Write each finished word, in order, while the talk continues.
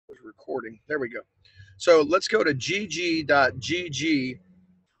recording. There we go. So let's go to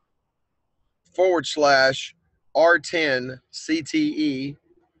gg.gg/R10CTE.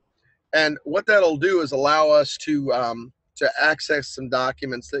 And what that'll do is allow us to access some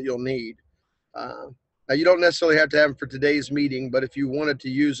documents that you'll need. Now, you don't necessarily have to have them for today's meeting, but if you wanted to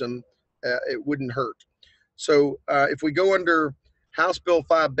use them, it wouldn't hurt. So if we go under House Bill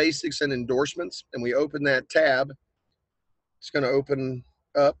 5 Basics and Endorsements, and we open that tab, it's going to open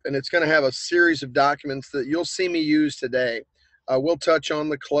up, and it's going to have a series of documents that you'll see me use today. We'll touch on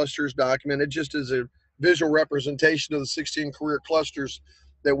the clusters document. It just is a visual representation of the 16 career clusters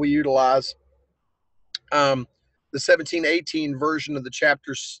that we utilize. The 17-18 version of the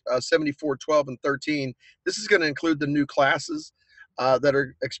chapters 74, 12, and 13. This is going to include the new classes that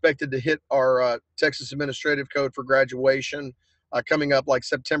are expected to hit our Texas Administrative Code for graduation coming up like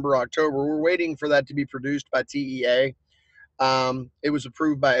September, October. We're waiting for that to be produced by TEA. It was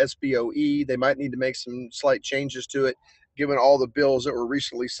approved by SBOE. They might need to make some slight changes to it, given all the bills that were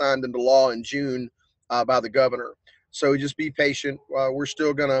recently signed into law in June by the governor. So just be patient. We're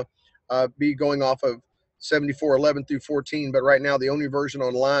still going to be going off of 74-11 through 14, but right now the only version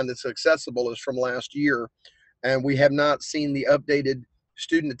online that's accessible is from last year, and we have not seen the updated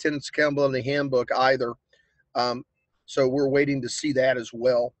student attendance accountability handbook either. So we're waiting to see that as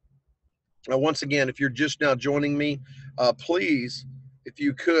well. Once again, if you're just now joining me, please, if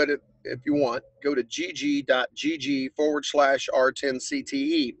you could, if you want, go to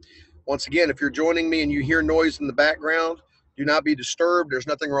gg.gg/R10CTE. Once again, if you're joining me and you hear noise in the background, do not be disturbed. There's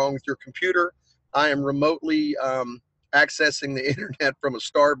nothing wrong with your computer. I am remotely accessing the internet from a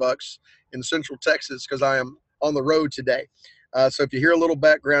Starbucks in Central Texas because I am on the road today. So if you hear a little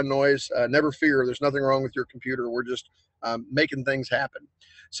background noise, never fear. There's nothing wrong with your computer. We're just making things happen.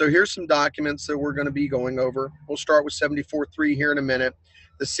 So here's some documents that we're going to be going over. We'll start with 74.3 here in a minute.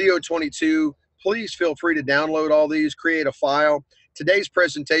 The CO22, please feel free to download all these, create a file. Today's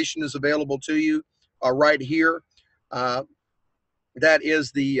presentation is available to you right here. That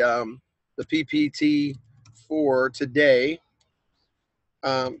is the PPT for today,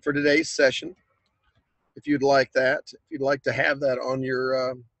 for today's session. If you'd like that, if you'd like to have that on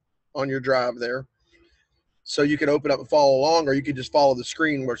your drive there, so you can open up and follow along, or you could just follow the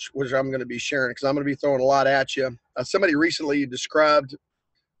screen, which I'm going to be sharing, because I'm going to be throwing a lot at you. Somebody recently described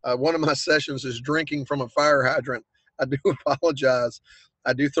one of my sessions as drinking from a fire hydrant. I do apologize.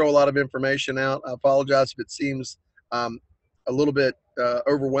 I do throw a lot of information out. I apologize if it seems a little bit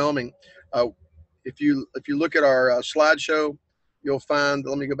overwhelming. If you look at our slideshow, you'll find,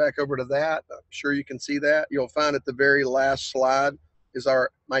 let me go back over to that. I'm sure you can see that. You'll find at the very last slide is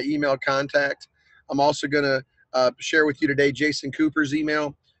my email contact. I'm also going to share with you today Jason Cooper's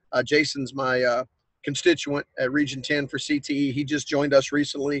email. Jason's my constituent at Region 10 for CTE. He just joined us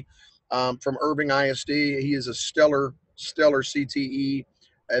recently from Irving ISD. He is a stellar CTE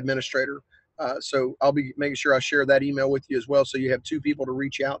administrator. So I'll be making sure I share that email with you as well, so you have two people to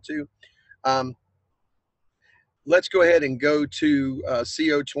reach out to. Let's go ahead and go to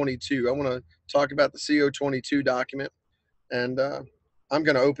CO22. I want to talk about the CO22 document, and I'm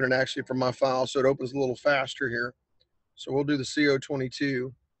going to open it actually from my file so it opens a little faster here. So we'll do the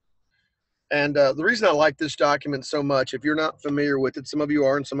CO22. And the reason I like this document so much, if you're not familiar with it, some of you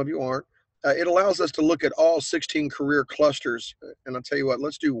are and some of you aren't, it allows us to look at all 16 career clusters. And I'll tell you what,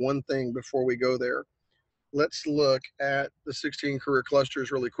 let's do one thing before we go there. Let's look at the 16 career clusters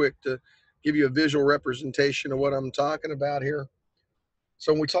really quick to give you a visual representation of what I'm talking about here.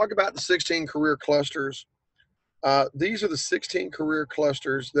 So when we talk about the 16 career clusters, these are the 16 career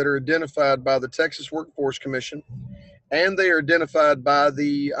clusters that are identified by the Texas Workforce Commission, and they are identified by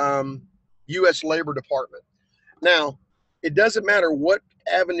the U.S. Labor Department. Now, it doesn't matter what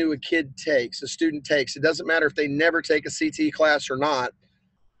avenue a student takes. It doesn't matter if they never take a CTE class or not.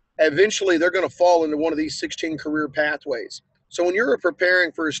 Eventually, they're going to fall into one of these 16 career pathways. So when you're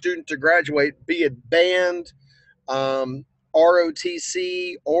preparing for a student to graduate, be it band, ROTC,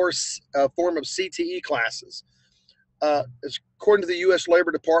 or a form of CTE classes, according to the U.S.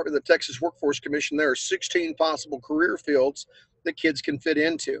 Labor Department, the Texas Workforce Commission, there are 16 possible career fields that kids can fit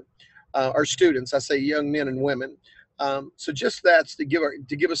into, or students, I say young men and women. So just that's to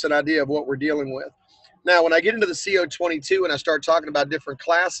give us an idea of what we're dealing with. Now, when I get into the CO22 and I start talking about different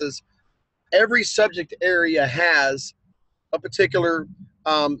classes, every subject area has a particular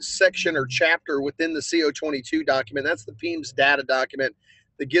section or chapter within the CO22 document. That's the PEIMS data document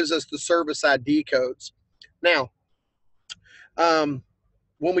that gives us the service ID codes. Now,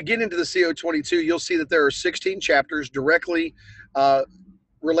 when we get into the CO22, you'll see that there are 16 chapters directly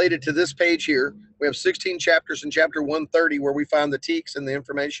related to this page here, We have 16 chapters in chapter 130 where we find the TEKs and the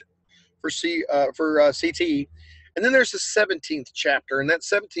information for CTE. And then there's the 17th chapter, and that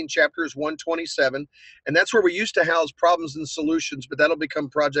 17th chapter is 127, and that's where we used to house problems and solutions, but that'll become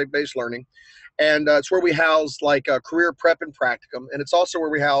project-based learning. And it's where we house like career prep and practicum, and it's also where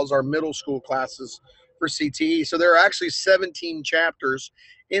we house our middle school classes for CTE. So there are actually 17 chapters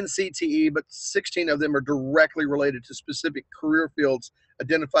in CTE, but 16 of them are directly related to specific career fields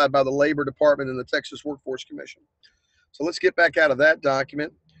identified by the Labor Department and the Texas Workforce Commission. So let's get back out of that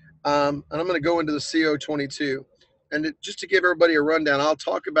document. And I'm going to go into the CO22. And just to give everybody a rundown, I'll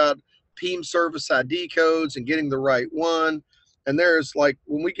talk about PEEM service ID codes and getting the right one. And there's like,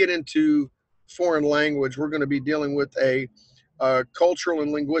 when we get into foreign language, we're going to be dealing with a cultural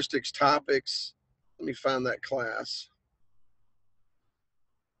and linguistics topics. Let me find that class.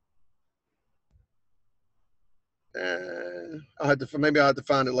 Maybe I'll have to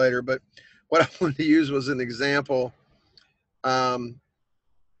find it later, but what I wanted to use was an example of,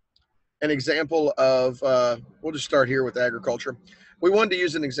 we'll just start here with agriculture. We wanted to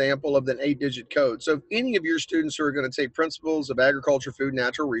use an example of an 8-digit code. So if any of your students who are going to take principles of agriculture, food,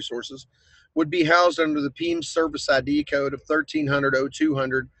 natural resources would be housed under the PEEM service ID code of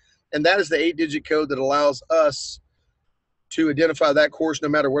 1300-0200, and that is the 8-digit code that allows us to identify that course no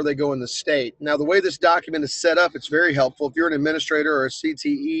matter where they go in the state. Now, the way this document is set up, it's very helpful. If you're an administrator or a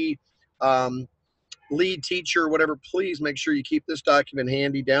CTE lead teacher or whatever, please make sure you keep this document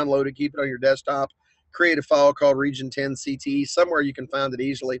handy, download it, keep it on your desktop, create a file called Region 10 CTE, somewhere you can find it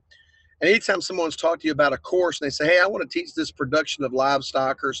easily. And anytime someone's talked to you about a course and they say, hey, I want to teach this production of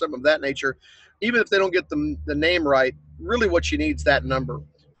livestock or something of that nature, even if they don't get the name right, really what you need is that number.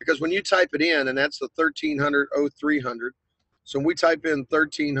 Because when you type it in, and that's the 1300-0300, so when we type in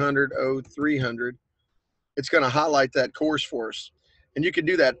 1300-0300, it's going to highlight that course for us. And you can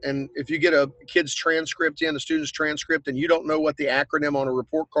do that. And if you get a kid's transcript in, a student's transcript, and you don't know what the acronym on a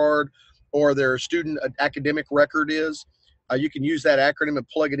report card or their student academic record is, you can use that acronym and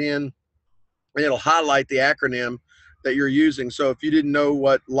plug it in, and it'll highlight the acronym that you're using. So if you didn't know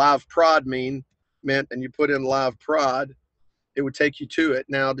what live prod meant, and you put in live prod, it would take you to it.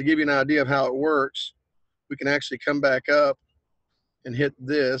 Now, to give you an idea of how it works, we can actually come back up and hit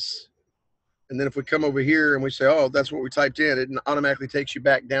this. And then if we come over here and we say, oh, that's what we typed in, it automatically takes you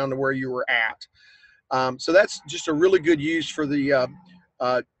back down to where you were at. So that's just a really good use for the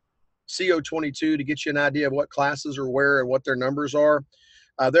CO22 to get you an idea of what classes are where and what their numbers are.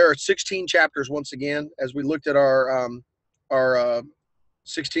 There are 16 chapters, once again, as we looked at our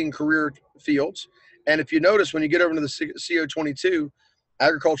 16 career fields. And if you notice, when you get over to the CO22,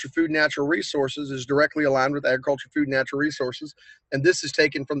 agriculture, food, natural resources is directly aligned with agriculture, food, natural resources. And this is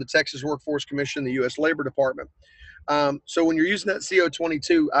taken from the Texas Workforce Commission, the U.S. Labor Department. So when you're using that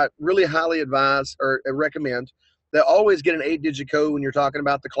CO22, I really highly advise or recommend that always get an 8-digit code when you're talking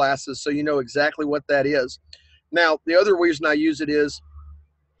about the classes so you know exactly what that is. Now, the other reason I use it is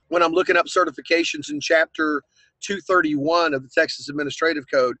when I'm looking up certifications in Chapter 231 of the Texas Administrative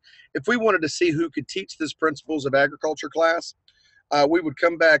Code, if we wanted to see who could teach this principles of agriculture class, we would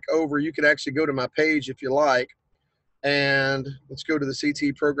come back over. You could actually go to my page if you like, and let's go to the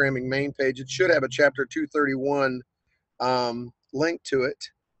CTE programming main page. It should have a Chapter 231 link to it.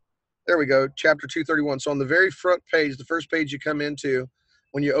 There we go, Chapter 231. So on the very front page, the first page you come into,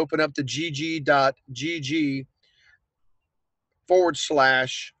 when you open up the gg.gg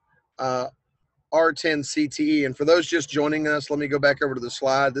 /R10CTE. And for those just joining us, let me go back over to the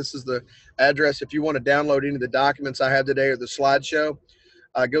slide. This is the address. If you want to download any of the documents I have today or the slideshow,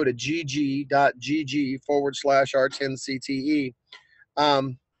 go to gg.gg /R10CTE.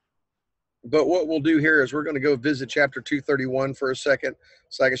 But what we'll do here is we're going to go visit Chapter 231 for a second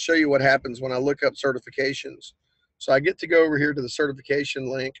so I can show you what happens when I look up certifications. So I get to go over here to the certification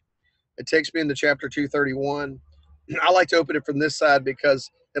link. It takes me into Chapter 231. I like to open it from this side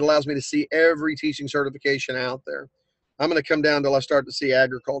because it allows me to see every teaching certification out there. I'm going to come down till I start to see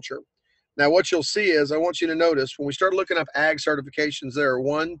agriculture. Now, what you'll see is, I want you to notice when we start looking up ag certifications, there are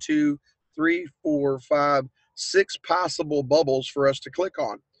 1, 2, 3, 4, 5, 6 possible bubbles for us to click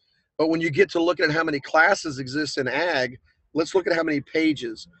on. But when you get to looking at how many classes exist in ag, let's look at how many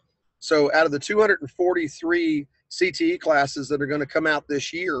pages. So out of the 243 CTE classes that are going to come out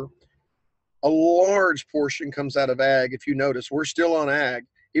this year, a large portion comes out of ag. If you notice, we're still on ag.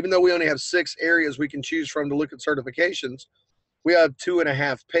 Even though we only have 6 areas we can choose from to look at certifications, we have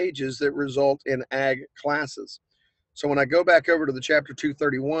 2.5 pages that result in ag classes. So when I go back over to the Chapter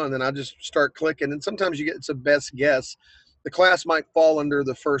 231, then I just start clicking, and sometimes you get, it's a best guess. The class might fall under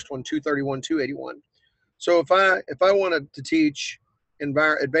the first one, 231, 281. So if I wanted to teach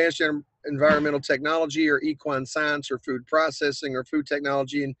advanced environmental technology or equine science or food processing or food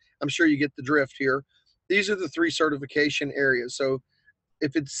technology, and I'm sure you get the drift here. These are the 3 certification areas. So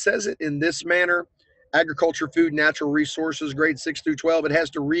if it says it in this manner, agriculture, food, natural resources, grade 6 through 12, it has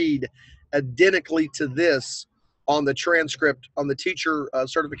to read identically to this on the transcript, on the teacher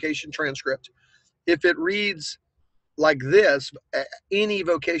certification transcript. If it reads like this, any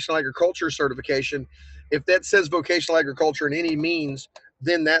vocational agriculture certification, if that says vocational agriculture in any means,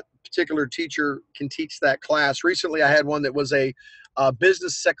 then that particular teacher can teach that class. Recently, I had one that was a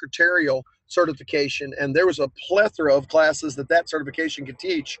business secretarial certification, and there was a plethora of classes that that certification could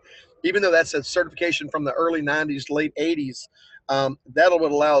teach. Even though that's a certification from the early 90s, late 80s, that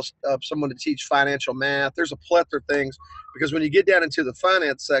would allow someone to teach financial math. There's a plethora of things, because when you get down into the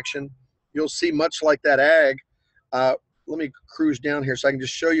finance section, you'll see much like that ag. Let me cruise down here so I can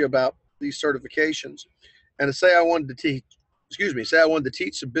just show you about these certifications. And to say I wanted to teach, say I wanted to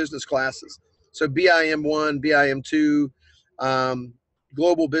teach some business classes. So BIM1, BIM2,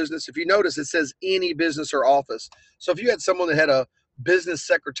 global business. If you notice, it says any business or office. So if you had someone that had a business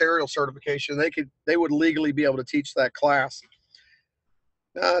secretarial certification, they would legally be able to teach that class.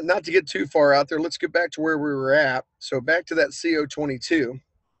 Not to get too far out there, let's get back to where we were at. So back to that CO22.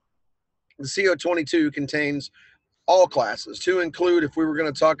 The CO22 contains all classes, to include, if we were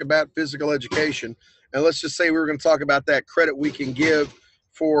going to talk about physical education, and let's just say we were going to talk about that credit we can give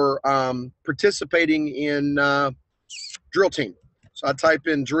for participating in drill team. So I type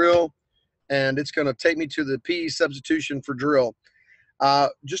in drill, and it's going to take me to the PE substitution for drill.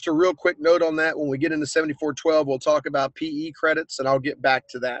 Just a real quick note on that, when we get into 7412, we'll talk about PE credits, and I'll get back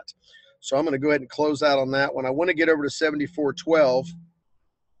to that. So I'm going to go ahead and close out on that one. I want to get over to 7412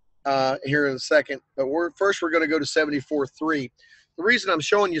 here in a second, but first we're going to go to 74.3. The reason I'm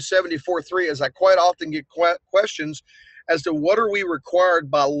showing you 74.3 is I quite often get questions as to what are we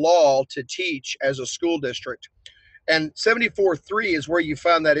required by law to teach as a school district. And 74.3 is where you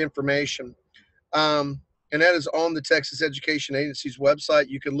find that information. And that is on the Texas Education Agency's website.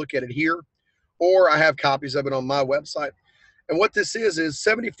 You can look at it here, or I have copies of it on my website. And what this is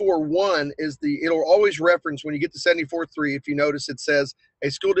 74.1 is it'll always reference, when you get to 74.3, if you notice, it says a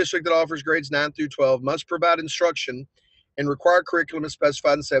school district that offers grades 9 through 12 must provide instruction and required curriculum is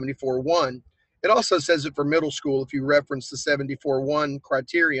specified in 74.1. It also says it for middle school if you reference the 74.1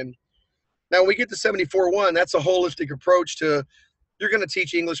 criterion. Now, when we get to 74.1, that's a holistic approach to, you're going to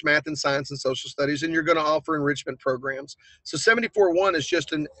teach English, math, and science and social studies, and you're going to offer enrichment programs. So 74.1 is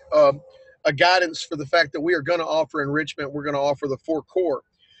just a guidance for the fact that we are going to offer enrichment. We're going to offer the 4 core.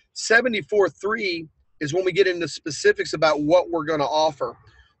 74.3 is when we get into specifics about what we're going to offer.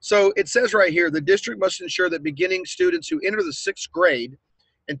 So it says right here, the district must ensure that beginning students who enter the 6th grade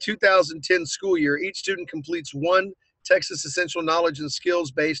in 2010 school year, each student completes 1 Texas Essential Knowledge and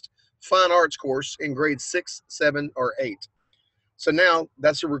Skills-based fine arts course in grades 6, 7, or 8. So now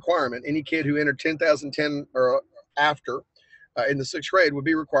that's a requirement. Any kid who entered 2010 or after in the 6th grade would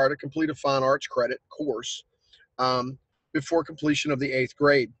be required to complete a fine arts credit course before completion of the 8th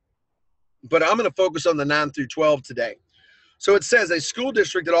grade. But I'm going to focus on the 9 through 12 today. So it says a school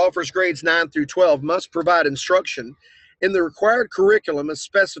district that offers grades 9 through 12 must provide instruction in the required curriculum as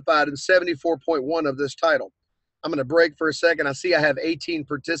specified in 74.1 of this title. I'm going to break for a second. I see I have 18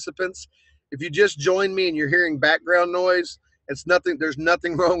 participants. If you just joined me and you're hearing background noise, there's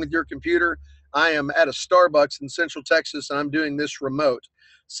nothing wrong with your computer. I am at a Starbucks in Central Texas, and I'm doing this remote.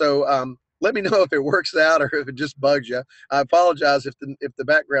 So let me know if it works out or if it just bugs you. I apologize if the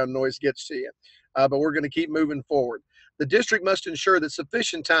background noise gets to you, but we're going to keep moving forward. The district must ensure that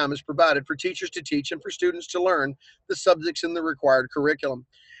sufficient time is provided for teachers to teach and for students to learn the subjects in the required curriculum.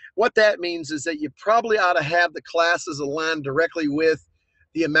 What that means is that you probably ought to have the classes aligned directly with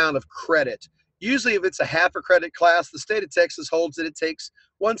the amount of credit. Usually if it's a half a credit class, the state of Texas holds that it takes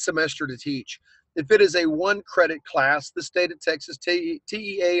 1 semester to teach. If it is a 1 credit class, the state of Texas,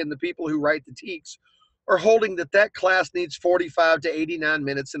 TEA, and the people who write the TEKS are holding that class needs 45 to 89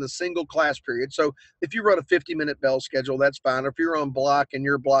 minutes in a single class period. So if you run a 50-minute bell schedule, that's fine. If you're on block and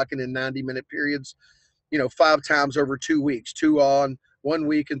you're blocking in 90-minute periods, 5 times over 2 weeks, 2 on 1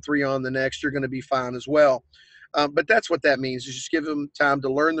 week and 3 on the next, you're going to be fine as well. But that's what that means, is just give them time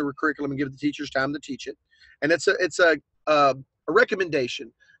to learn the curriculum and give the teachers time to teach it. And it's a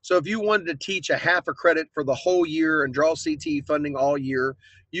recommendation. So if you wanted to teach a half a credit for the whole year and draw CTE funding all year,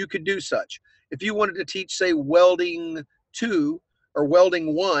 you could do such. If you wanted to teach, say, welding 2 or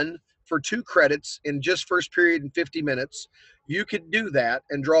welding 1 for 2 credits in just first period and 50 minutes, you could do that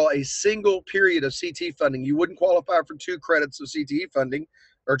and draw a single period of CTE funding. You wouldn't qualify for 2 credits of CTE funding,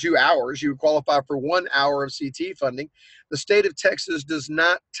 or 2 hours, you qualify for 1 hour of CT funding. The state of Texas does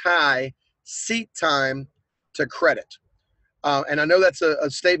not tie seat time to credit. And I know that's a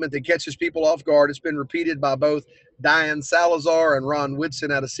statement that catches people off guard. It's been repeated by both Diane Salazar and Ron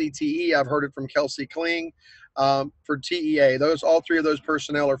Woodson out of CTE. I've heard it from Kelsey Kling for TEA. All three of those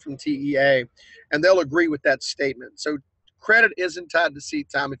personnel are from TEA, and they'll agree with that statement. So credit isn't tied to seat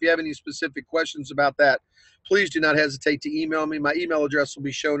time. If you have any specific questions about that, please do not hesitate to email me. My email address will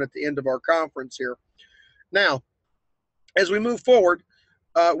be shown at the end of our conference here. Now, as we move forward,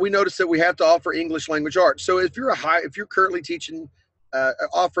 we notice that we have to offer English language arts. So if you're currently teaching,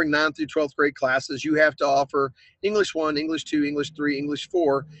 offering 9th through 12th grade classes, you have to offer English 1, English 2, English 3, English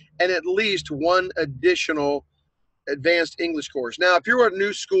 4, and at least one additional advanced English course. Now, if you're a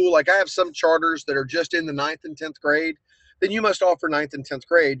new school, like I have some charters that are just in the 9th and 10th grade, then you must offer 9th and 10th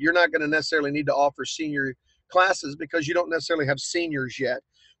grade. You're not going to necessarily need to offer senior classes because you don't necessarily have seniors yet.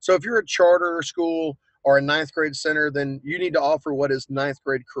 So if you're a charter school or a 9th grade center, then you need to offer what is 9th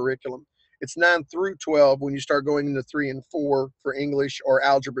grade curriculum. It's 9 through 12 when you start going into 3 and 4 for English or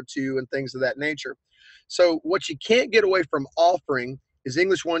Algebra 2 and things of that nature. So what you can't get away from offering is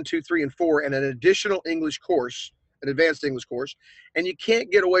English 1, 2, 3, and 4 and an additional English course, an advanced English course. And you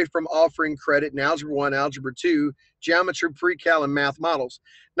can't get away from offering credit in Algebra 1, Algebra 2, Geometry, Pre-Cal, and Math models.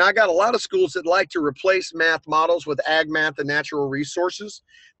 Now, I got a lot of schools that like to replace math models with Ag Math and natural resources.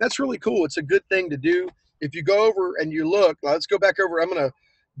 That's really cool. It's a good thing to do. If you go over and you look, let's go back over. I'm going to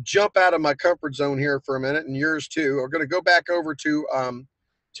jump out of my comfort zone here for a minute, and yours too. We're going to go back over to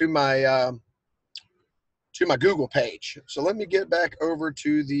my Google page. So let me get back over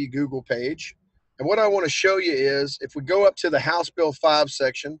to the Google page. And what I want to show you is if we go up to the House Bill 5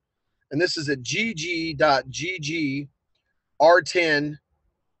 section, and this is at gg.gg R10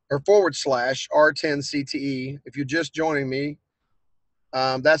 or /R10 CTE. If you're just joining me,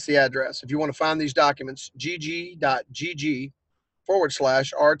 that's the address. If you want to find these documents, gg.gg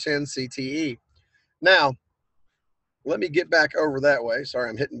 /R10 CTE. Now, let me get back over that way. Sorry,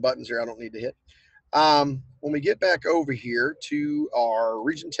 I'm hitting buttons here I don't need to hit. When we get back over here to our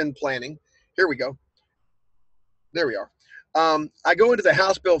Region 10 planning, here we go. There we are. I go into the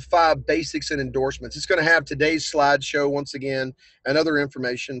House Bill 5 basics and endorsements. It's going to have today's slideshow once again and other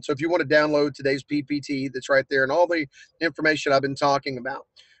information. So if you want to download today's PPT, that's right there and all the information I've been talking about.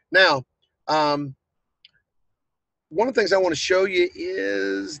 Now, one of the things I want to show you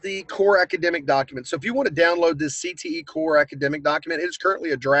is the core academic document. So if you want to download this CTE core academic document, it is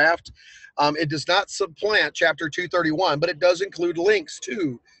currently a draft. It does not supplant Chapter 231, but it does include links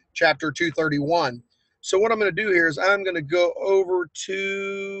to Chapter 231. So what I'm going to do here is I'm going to go over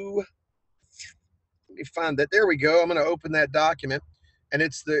to, let me find that. There we go. I'm going to open that document, and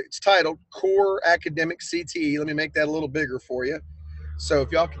it's titled Core Academic CTE. Let me make that a little bigger for you. So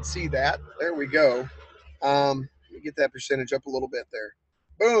if y'all can see that, there we go. Let me get that percentage up a little bit there.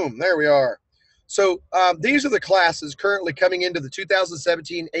 Boom, there we are. So these are the classes currently coming into the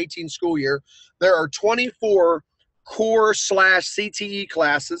 2017-18 school year. There are 24 core / CTE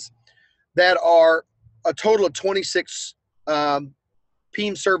classes that are a total of 26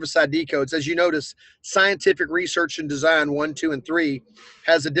 PEAM service ID codes. As you notice, scientific research and design 1, 2, and 3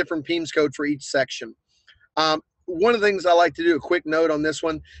 has a different PEAMS code for each section. One of the things I like to do, a quick note on this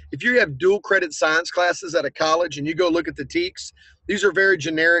one, if you have dual credit science classes at a college and you go look at the TEKS, these are very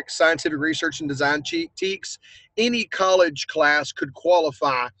generic scientific research and design TEKS. Any college class could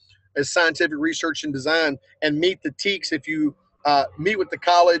qualify as scientific research and design and meet the TEKS if you meet with the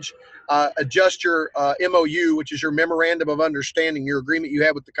college, adjust your MOU, which is your memorandum of understanding, your agreement you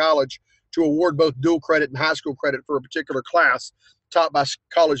have with the college to award both dual credit and high school credit for a particular class taught by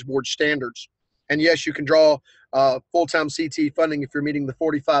College Board standards. And yes, you can draw full-time CT funding if you're meeting the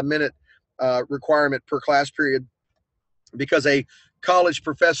 45-minute requirement per class period, because a college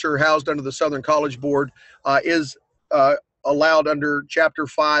professor housed under the Southern College Board is allowed under Chapter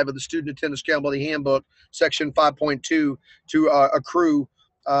 5 of the Student Attendance Accountability Handbook, Section 5.2, to accrue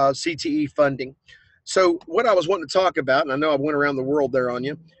CTE funding. So what I was wanting to talk about, and I know I went around the world there on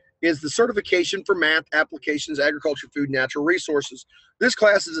you, is the certification for math applications, agriculture, food, natural resources. This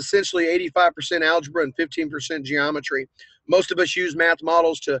class is essentially 85% algebra and 15% geometry. Most of us use math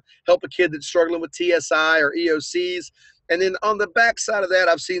models to help a kid that's struggling with TSI or EOCs. And then on the back side of that,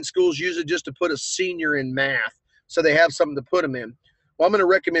 I've seen schools use it just to put a senior in math so they have something to put them in. Well, I'm going to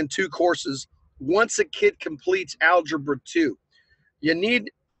recommend 2 courses. Once a kid completes Algebra 2, you need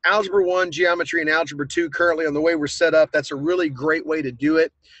Algebra 1, Geometry, and Algebra 2 currently on the way we're set up. That's a really great way to do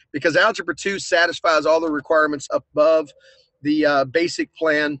it because Algebra 2 satisfies all the requirements above the basic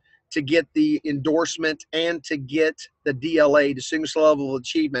plan to get the endorsement and to get the DLA, Distinguished Level of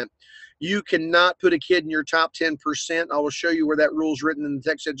Achievement. You cannot put a kid in your top 10%. I will show you where that rule is written in the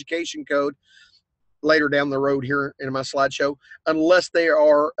Texas Education Code later down the road here in my slideshow, unless they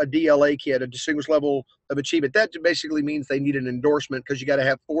are a DLA kid, a Distinguished Level of Achievement. That basically means they need an endorsement because you got to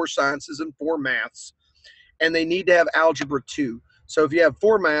have 4 sciences and 4 maths, and they need to have Algebra 2. So if you have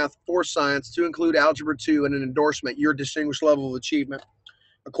 4 math, 4 science, to include Algebra 2 and an endorsement, you're Distinguished Level of Achievement,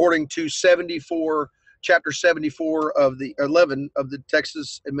 according to Chapter 74 of the 11 of the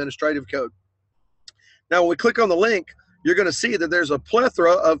Texas Administrative Code. Now, when we click on the link, you're going to see that there's a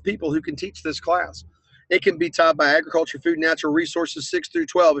plethora of people who can teach this class. It can be taught by Agriculture, Food, and Natural Resources 6 through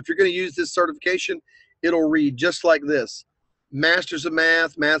 12. If you're going to use this certification, it'll read just like this: Masters of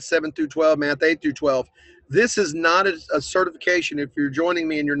Math, Math 7 through 12, Math 8 through 12. This is not a certification. If you're joining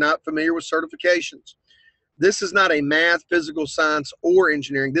me and you're not familiar with certifications, this is not a math, physical science, or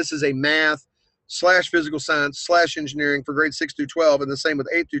engineering. This is a math / physical science / engineering for grades 6 through 12, and the same with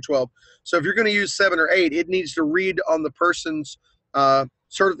 8 through 12. So if you're going to use 7 or 8, it needs to read on the person's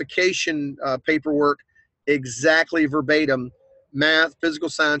certification paperwork exactly verbatim: math, physical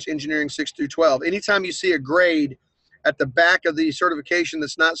science, engineering 6 through 12. Anytime you see a grade at the back of the certification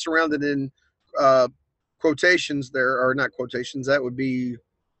that's not surrounded in quotations, there are not quotations, that would be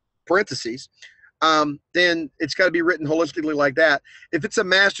parentheses, then it's got to be written holistically like that. If it's a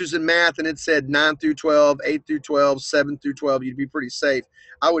master's in math and it said 9 through 12, 8 through 12, 7 through 12, you'd be pretty safe.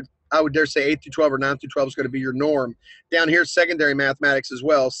 I would dare say 8 through 12 or 9 through 12 is going to be your norm. Down here, secondary mathematics as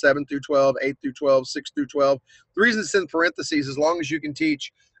well: 7 through 12, 8 through 12, 6 through 12. The reason it's in parentheses, as long as you can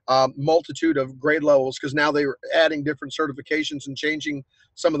teach multitude of grade levels, because now they're adding different certifications and changing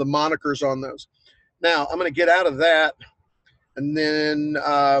some of the monikers on those. Now, I'm going to get out of that, and then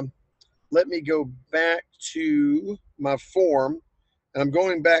let me go back to my form, and I'm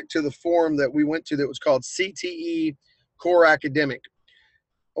going back to the form that we went to that was called CTE Core Academic.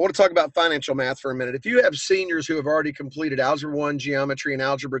 I want to talk about financial math for a minute. If you have seniors who have already completed Algebra 1, Geometry, and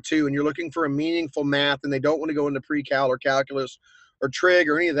Algebra 2, and you're looking for a meaningful math and they don't want to go into pre-cal or calculus or trig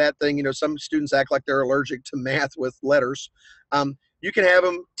or any of that thing, you know, some students act like they're allergic to math with letters. You can have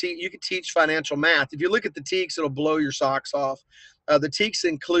them, you can teach financial math. If you look at the TEKS, it'll blow your socks off. The TEKS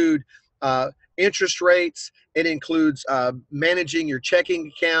include interest rates. It includes managing your checking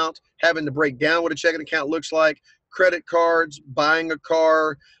account, having to break down what a checking account looks like, credit cards, buying a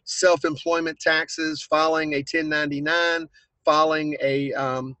car, self-employment taxes, filing a 1099, filing a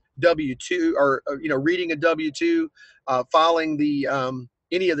W-2, or reading a W-2, filing the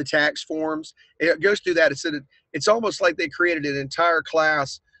any of the tax forms. It goes through that. It's almost like they created an entire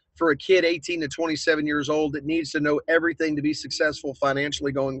class for a kid 18 to 27 years old that needs to know everything to be successful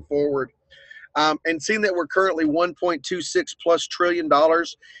financially going forward. And seeing that we're currently $1.26+ trillion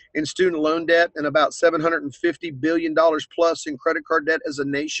in student loan debt and about $750 billion plus in credit card debt as a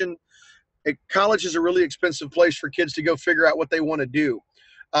nation, college is a really expensive place for kids to go figure out what they want to do.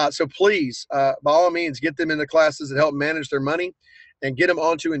 So please, by all means, get them into classes that help manage their money, and get them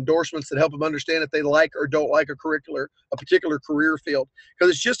onto endorsements that help them understand if they like or don't like a particular career field.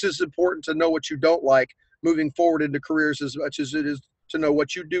 Because it's just as important to know what you don't like moving forward into careers as much as it is to know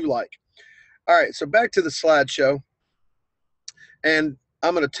what you do like. All right, so back to the slideshow. And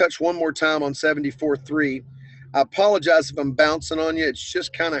I'm going to touch one more time on 74.3. I apologize if I'm bouncing on you. It's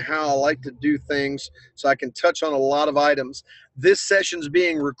just kind of how I like to do things, so I can touch on a lot of items. This session's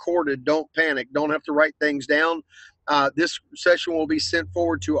being recorded. Don't panic. Don't have to write things down. This session will be sent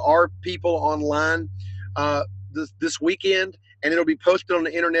forward to our people online this weekend, and it'll be posted on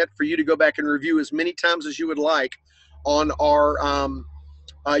the internet for you to go back and review as many times as you would like on our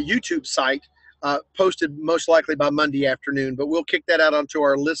YouTube site, posted most likely by Monday afternoon. But we'll kick that out onto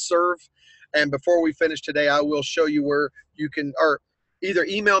our listserv. And before we finish today, I will show you where you can, or either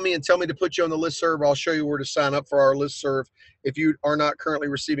email me and tell me to put you on the listserv, or I'll show you where to sign up for our listserv if you are not currently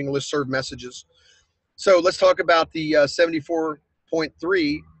receiving listserv messages. So let's talk about the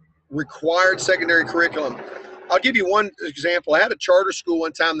 74.3 required secondary curriculum. I'll give you one example. I had a charter school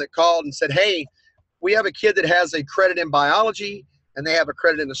one time that called and said, hey, we have a kid that has a credit in biology and they have a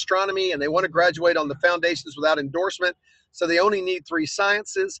credit in astronomy, and they want to graduate on the foundations without endorsement. So they only need 3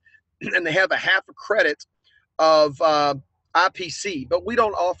 sciences, and they have a half a credit of IPC, but we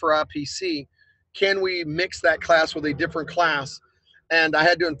don't offer IPC. Can we mix that class with a different class? And I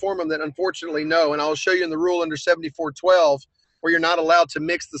had to inform them that unfortunately no. And I'll show you in the rule under 74.12 where you're not allowed to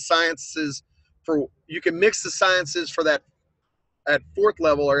mix the sciences you can mix the sciences for that at 4th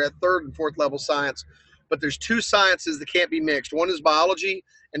level or at 3rd and 4th level science, but there's 2 sciences that can't be mixed. One is biology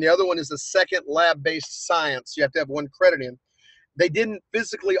and the other one is a second lab-based science. You have to have 1 credit in. They didn't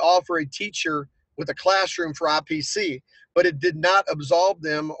physically offer a teacher with a classroom for IPC, but it did not absolve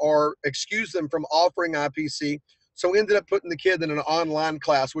them or excuse them from offering IPC. So we ended up putting the kid in an online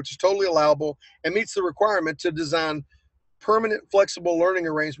class, which is totally allowable and meets the requirement to design permanent flexible learning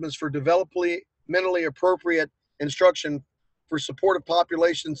arrangements for developmentally appropriate instruction for supportive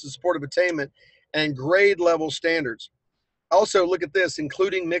populations and supportive attainment and grade level standards. Also, look at this,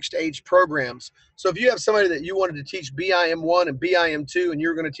 including mixed age programs. So if you have somebody that you wanted to teach BIM1 and BIM2 and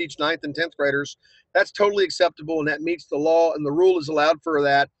you're going to teach 9th and 10th graders, that's totally acceptable, and that meets the law, and the rule is allowed for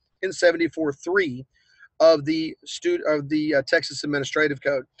that in 74.3 of the Texas Administrative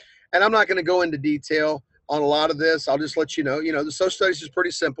Code. And I'm not going to go into detail on a lot of this. I'll just let you know, the social studies is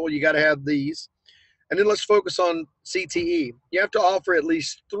pretty simple. You got to have these. And then let's focus on CTE. You have to offer at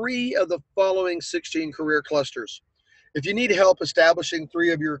least 3 of the following 16 career clusters. If you need help establishing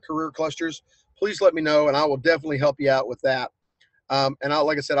 3 of your career clusters, please let me know, and I will definitely help you out with that.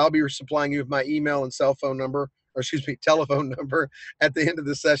 Like I said, I'll be supplying you with my email and telephone number at the end of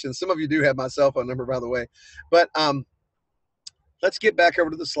the session. Some of you do have my cell phone number, by the way. But let's get back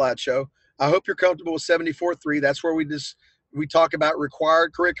over to the slideshow. I hope you're comfortable with 74.3. That's where we talk about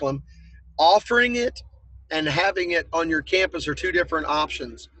required curriculum. Offering it and having it on your campus are 2 different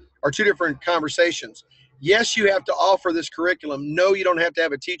options, or 2 different conversations. Yes, you have to offer this curriculum. No, you don't have to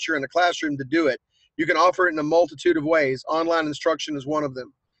have a teacher in a classroom to do it. You can offer it in a multitude of ways. Online instruction is one of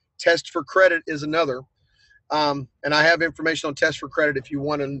them. Test for credit is another. And I have information on test for credit if you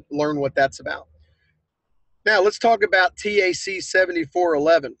want to learn what that's about. Now, let's talk about TAC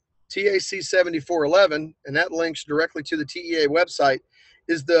 7411. TAC 7411, and that links directly to the TEA website,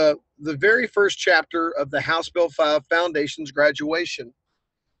 is the very first chapter of the House Bill 5 Foundations graduation.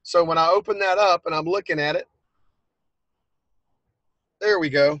 So when I open that up and I'm looking at it, there we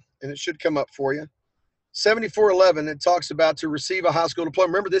go, and it should come up for you. 7411, it talks about to receive a high school diploma.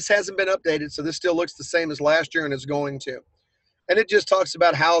 Remember, this hasn't been updated, so this still looks the same as last year, and it's going to. And it just talks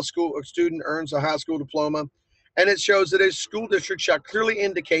about how a student earns a high school diploma, and it shows that a school district shall clearly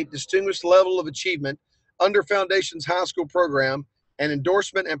indicate distinguished level of achievement under Foundation's high school program and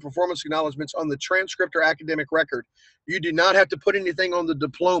endorsement and performance acknowledgments on the transcript or academic record. You do not have to put anything on the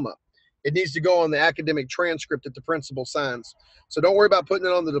diploma. It needs to go on the academic transcript that the principal signs. So don't worry about putting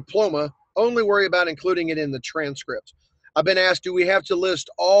it on the diploma. Only worry about including it in the transcript. I've been asked, do we have to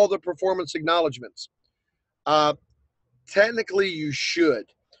list all the performance acknowledgments? Technically, you should.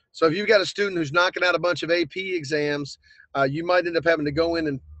 So if you've got a student who's knocking out a bunch of AP exams, you might end up having to go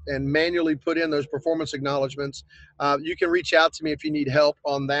in and manually put in those performance acknowledgments. You can reach out to me if you need help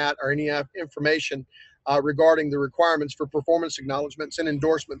on that or any information regarding the requirements for performance acknowledgments and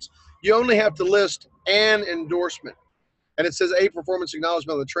endorsements. You only have to list an endorsement, and it says a performance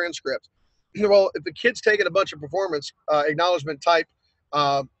acknowledgement on the transcript. Well, if the kid's taking a bunch of performance acknowledgement type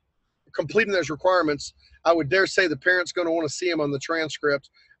completing those requirements, I would dare say the parent's going to want to see them on the transcript.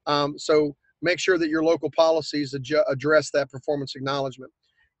 So make sure that your local policies address that performance acknowledgement.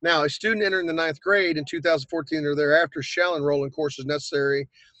 Now, a student entering the 9th grade in 2014 or thereafter shall enroll in courses necessary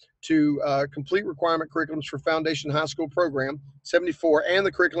to complete requirement curriculums for Foundation High School Program 74 and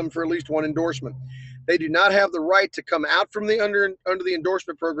the curriculum for at least 1 endorsement. They do not have the right to come out from under the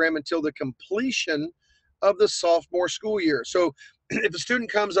endorsement program until the completion of the sophomore school year. So if a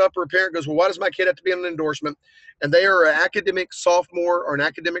student comes up or a parent goes, well, why does my kid have to be on an endorsement? And they are an academic sophomore or an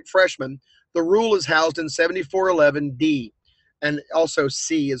academic freshman, the rule is housed in 7411D and also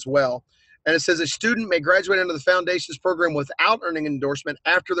C as well. And it says a student may graduate under the Foundations program without earning an endorsement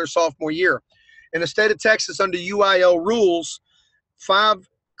after their sophomore year. In the state of Texas, under UIL rules, 5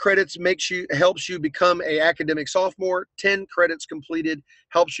 credits helps you become an academic sophomore. 10 credits completed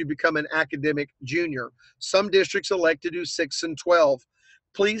helps you become an academic junior. Some districts elect to do 6 and 12.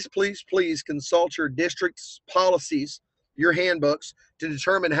 Please, please, please consult your district's policies, your handbooks, to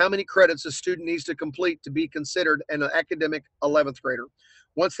determine how many credits a student needs to complete to be considered an academic 11th grader.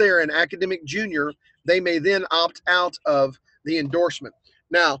 Once they are an academic junior, they may then opt out of the endorsement.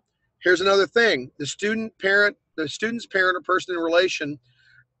 Now, here's another thing. The student's parent or person in relation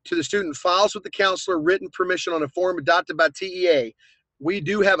to the student files with the counselor written permission on a form adopted by TEA. We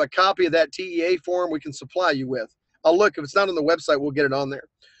do have a copy of that TEA form we can supply you with. I'll look. If it's not on the website, we'll get it on there.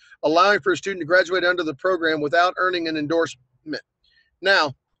 Allowing for a student to graduate under the program without earning an endorsement.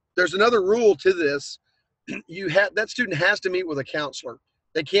 Now, there's another rule to this. That student has to meet with a counselor.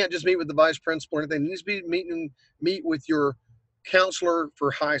 They can't just meet with the vice principal or anything. It needs to be meet with your counselor for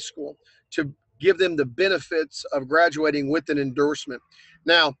high school to give them the benefits of graduating with an endorsement.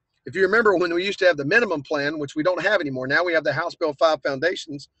 Now, if you remember when we used to have the minimum plan, which we don't have anymore, now we have the House Bill 5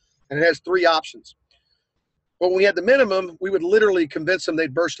 Foundations, and it has 3 options. Well, when we had the minimum, we would literally convince them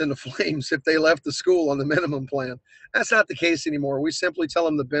they'd burst into flames if they left the school on the minimum plan. That's not the case anymore. We simply tell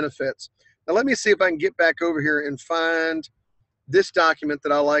them the benefits. Now, let me see if I can get back over here and find this document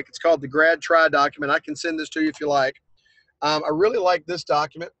that I like. It's called the Grad Try document. I can send this to you if you like. I really like this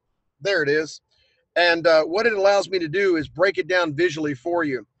document. There it is. And what it allows me to do is break it down visually for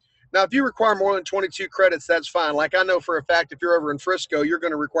you. Now, if you require more than 22 credits, that's fine. Like I know for a fact, if you're over in Frisco, you're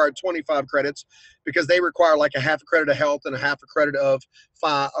going to require 25 credits because they require like a half a credit of health and a half a credit of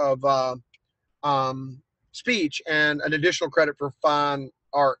speech and an additional credit for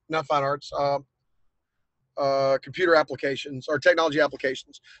computer applications or technology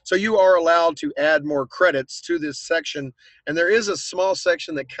applications. So you are allowed to add more credits to this section. And there is a small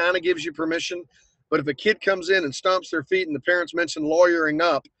section that kind of gives you permission. But if a kid comes in and stomps their feet and the parents mention lawyering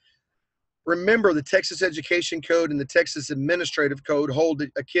up, remember the Texas Education Code and the Texas Administrative Code hold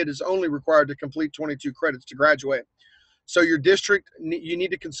that a kid is only required to complete 22 credits to graduate. So your district, you need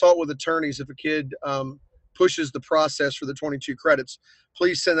to consult with attorneys if a kid pushes the process for the 22 credits.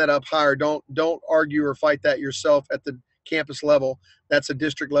 Please send that up higher. Don't argue or fight that yourself at the campus level. That's a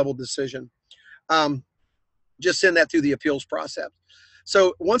district level decision. Just send that through the appeals process.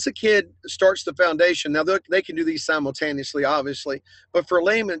 So once a kid starts the foundation, now they can do these simultaneously, obviously, but for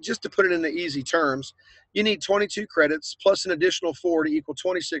laymen, just to put it into easy terms, you need 22 credits plus an additional 4 to equal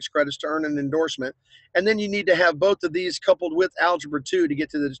 26 credits to earn an endorsement. And then you need to have both of these coupled with Algebra 2 to get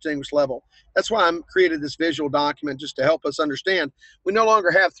to the distinguished level. That's why I created this visual document, just to help us understand. We no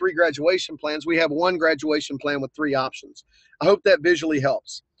longer have 3 graduation plans. We have 1 graduation plan with 3 options. I hope that visually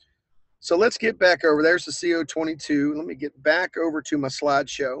helps. So let's get back over. There's the CO22. Let me get back over to my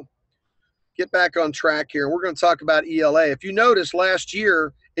slideshow. Get back on track here. We're going to talk about ELA. If you notice, last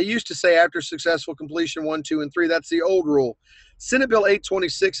year, it used to say after successful completion 1, 2, and 3. That's the old rule. Senate Bill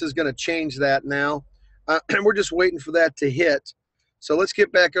 826 is going to change that now. And we're just waiting for that to hit. So let's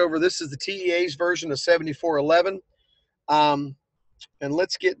get back over. This is the TEA's version of 7411. And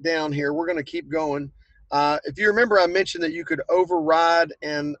let's get down here. We're going to keep going. If you remember, I mentioned that you could override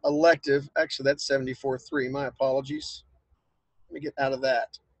an elective. Actually, that's 74.3. My apologies. Let me get out of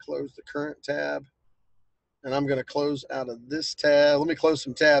that. Close the current tab. And I'm going to close out of this tab. Let me close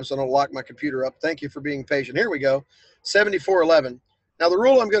some tabs so I don't lock my computer up. Thank you for being patient. Here we go. 7411. Now, the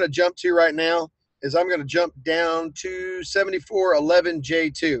rule I'm going to jump to right now is I'm going to jump down to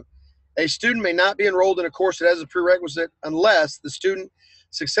 7411J2. A student may not be enrolled in a course that has a prerequisite unless the student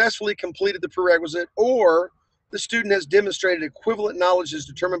successfully completed the prerequisite or the student has demonstrated equivalent knowledge as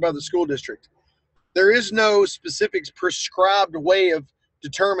determined by the school district. There is no specific prescribed way of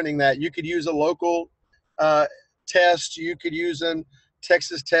determining that. You could use a local test. You could use a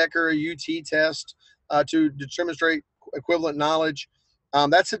Texas Tech or a UT test to demonstrate equivalent knowledge.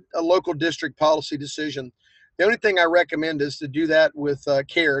 That's a local district policy decision. The only thing I recommend is to do that with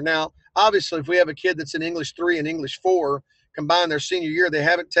care. Now, obviously, if we have a kid that's in English 3 and English 4, combined their senior year, they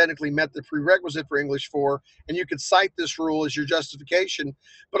haven't technically met the prerequisite for English 4, and you could cite this rule as your justification,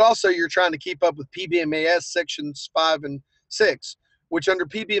 but also you're trying to keep up with PBMAS sections 5 and 6, which under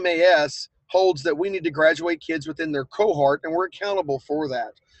PBMAS holds that we need to graduate kids within their cohort, and we're accountable for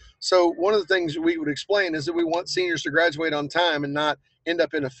that. So one of the things we would explain is that we want seniors to graduate on time and not end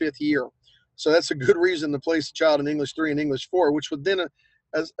up in a 5th year. So that's a good reason to place a child in English 3 and English 4, which would then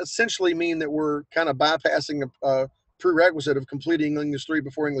essentially mean that we're kind of bypassing a prerequisite of completing English 3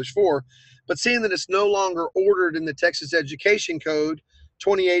 before English 4. But seeing that it's no longer ordered in the Texas Education Code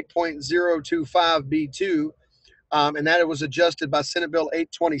 28.025B2, and that it was adjusted by Senate Bill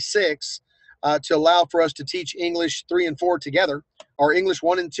 826 to allow for us to teach English 3 and 4 together, or English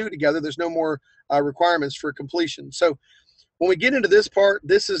 1 and 2 together, there's no more requirements for completion. So when we get into this part,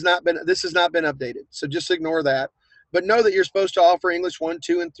 this has not been updated. So just ignore that. But know that you're supposed to offer English 1,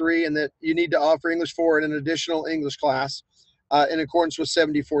 2, and 3, and that you need to offer English 4 in an additional English class in accordance with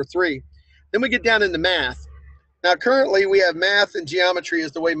 74.3. Then we get down into math. Now, currently, we have math and geometry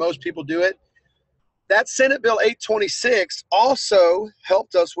is the way most people do it. That Senate Bill 826 also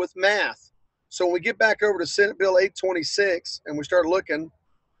helped us with math. So when we get back over to Senate Bill 826 and we start looking,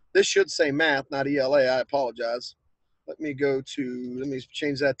 this should say math, not ELA. I apologize. Let me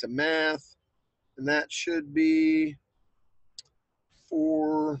change that to math. And that should be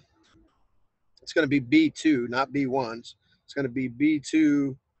it's going to be B2, not B1s. It's going to be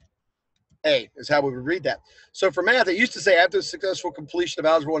B2A is how we would read that. So for math, it used to say after the successful completion of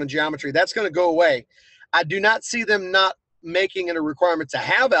Algebra 1 and Geometry. That's going to go away. I do not see them not making it a requirement to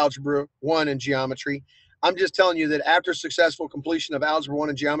have Algebra 1 and Geometry. I'm just telling you that after successful completion of Algebra 1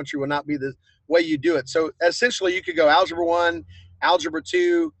 and Geometry will not be the way you do it. So essentially, you could go Algebra 1, Algebra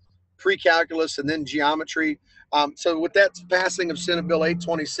 2, pre-calculus, and then geometry. So with that passing of Senate Bill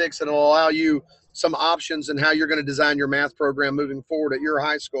 826, it'll allow you some options in how you're going to design your math program moving forward at your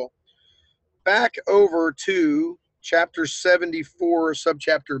high school. Back over to Chapter 74,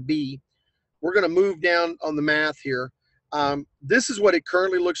 Subchapter B. We're going to move down on the math here. This is what it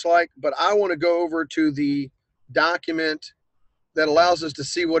currently looks like, but I want to go over to the document that allows us to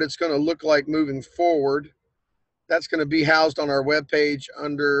see what it's going to look like moving forward. That's going to be housed on our webpage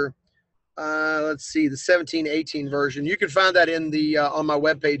under, let's see, the 1718 version. You can find that in the on my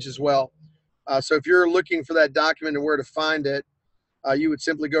webpage as well. So if you're looking for that document and where to find it, you would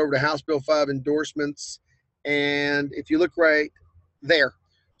simply go over to House Bill 5 endorsements. And if you look right there,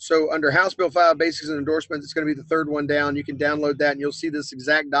 so under House Bill 5 basics and endorsements, it's going to be the third one down. You can download that and you'll see this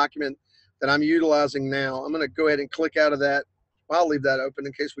exact document that I'm utilizing now. I'm going to go ahead and click out of that. Well, I'll leave that open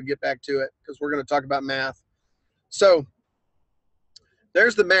in case we get back to it because we're going to talk about math. So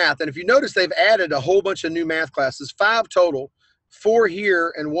there's the math. And if you notice, they've added a whole bunch of new math classes, 5 total, 4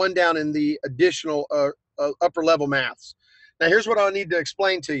 here and 1 down in the additional upper level maths. Now, here's what I need to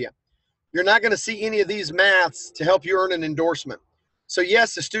explain to you. You're not going to see any of these maths to help you earn an endorsement. So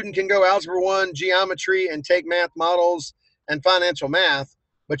yes, the student can go Algebra 1, Geometry, and take math models and financial math,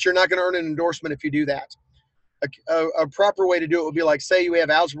 but you're not going to earn an endorsement if you do that. A proper way to do it would be like, say you have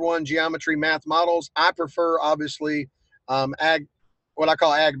Algebra 1, Geometry, math models. I prefer, obviously, what I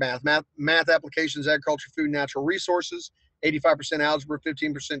call ag math applications, agriculture, food, natural resources, 85% algebra,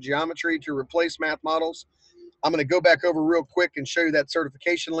 15% geometry to replace math models. I'm going to go back over real quick and show you that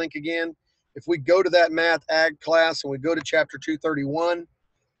certification link again. If we go to that math ag class and we go to chapter 231,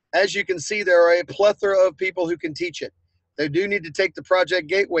 as you can see, there are a plethora of people who can teach it. They do need to take the Project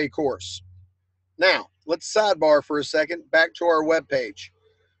Gateway course. Now, let's sidebar for a second, back to our webpage.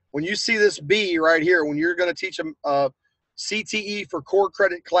 When you see this B right here, when you're going to teach a CTE for core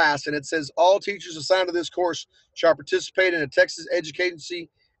credit class, and it says all teachers assigned to this course shall participate in a Texas Education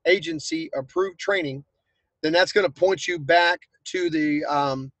Agency approved training, then that's going to point you back to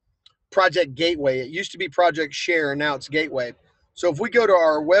the Project Gateway. It used to be Project Share, and now it's Gateway. So if we go to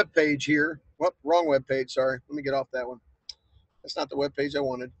our web page here, whoop, wrong web page, sorry. Let me get off that one. That's not the web page I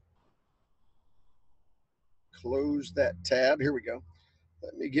wanted. Close that tab. Here we go.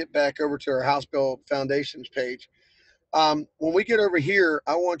 Let me get back over to our House Bill Foundations page. When we get over here,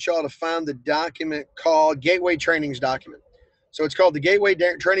 I want y'all to find the document called Gateway Trainings document. So it's called the Gateway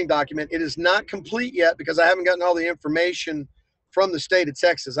Training document. It is not complete yet because I haven't gotten all the information from the state of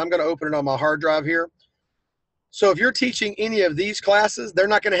Texas. I'm going to open it on my hard drive here. So if you're teaching any of these classes, they're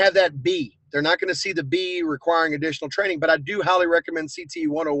not going to have that B. They're not going to see the B requiring additional training, but I do highly recommend CTE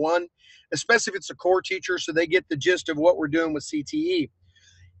 101, especially if it's a core teacher, so they get the gist of what we're doing with CTE.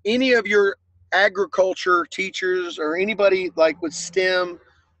 Any of your agriculture teachers or anybody like with STEM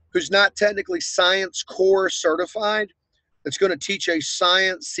who's not technically science core certified, that's going to teach a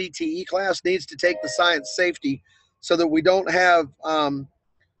science CTE class needs to take the science safety so that we don't have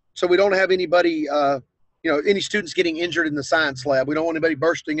anybody any students getting injured in the science lab. We don't want anybody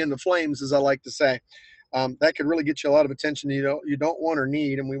bursting into flames, as I like to say. That could really get you a lot of attention you don't want or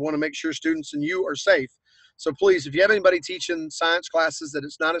need, and we want to make sure students and you are safe. So please, if you have anybody teaching science classes that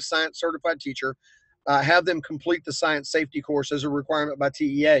it's not a science certified teacher, have them complete the science safety course as a requirement by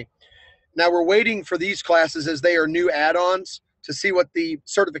TEA. Now we're waiting for these classes as they are new add-ons to see what the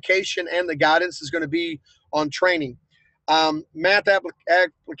certification and the guidance is going to be on training. Math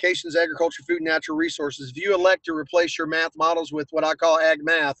applications, agriculture, food, and natural resources. If you elect to replace your math models with what I call ag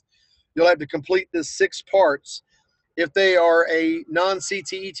math, you'll have to complete this 6 parts. If they are a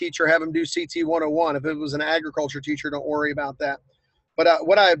non-CTE teacher, have them do CT 101. If it was an agriculture teacher, don't worry about that. But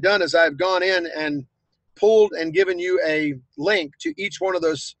what I have done is I've gone in and pulled and given you a link to each one of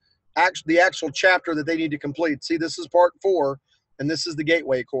those, the actual chapter that they need to complete. See, this is part 4, and this is the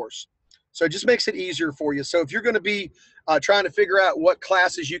Gateway course. So it just makes it easier for you. So if you're going to be trying to figure out what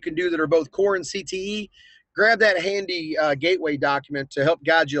classes you can do that are both core and CTE, grab that handy Gateway document to help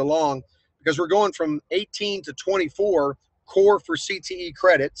guide you along, because we're going from 18 to 24 core for CTE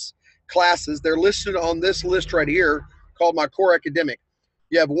credits classes. They're listed on this list right here called my core academic.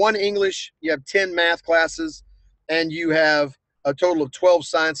 You have 1 English, you have 10 math classes, and you have a total of 12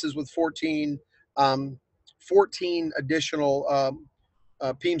 sciences with 14 additional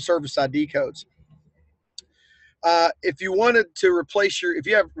PEAM service ID codes. If you wanted to replace if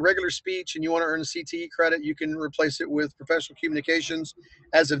you have regular speech and you want to earn a CTE credit, you can replace it with professional communications.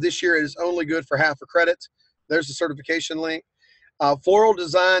 As of this year, it is only good for half a credit. There's the certification link. Floral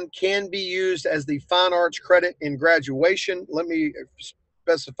design can be used as the fine arts credit in graduation. Let me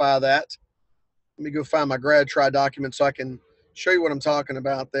specify that. Let me go find my grad try document so I can show you what I'm talking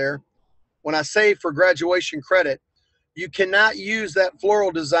about there. when I say for graduation credit, you cannot use that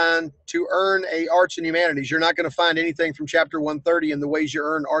floral design to earn a Arts and Humanities. You're not going to find anything from Chapter 130 in the ways you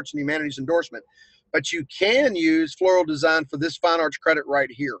earn Arts and Humanities endorsement. But you can use floral design for this fine arts credit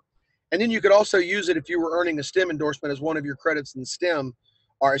right here. And then you could also use it if you were earning a STEM endorsement as one of your credits in STEM,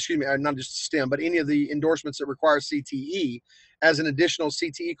 or excuse me, not just STEM, but any of the endorsements that require CTE as an additional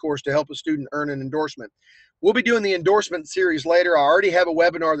CTE course to help a student earn an endorsement. We'll be doing the endorsement series later. I already have a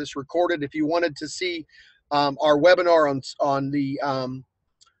webinar that's recorded. If you wanted to see our webinar on the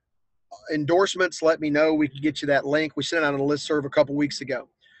endorsements, let me know. We can get you that link. We sent out on a listserv a couple weeks ago.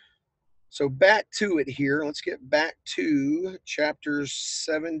 So back to it here. Let's get back to chapter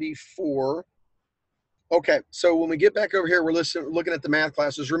 74. Okay, so when we get back over here, we're looking at the math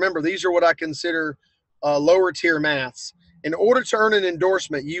classes. Remember, these are what I consider lower tier maths. In order to earn an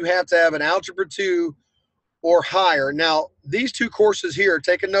endorsement, you have to have an Algebra 2 or higher. Now, these two courses here,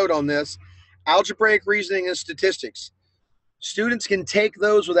 take a note on this, algebraic reasoning and statistics. Students can take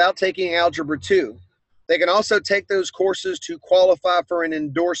those without taking Algebra 2. They can also take those courses to qualify for an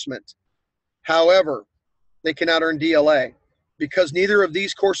endorsement. However, they cannot earn DLA. Because neither of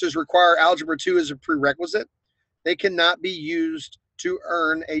these courses require Algebra 2 as a prerequisite, they cannot be used to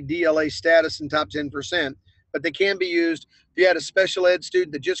earn a DLA status in top 10%, but they can be used if you had a special ed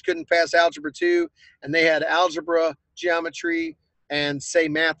student that just couldn't pass Algebra 2 and they had algebra, geometry, and say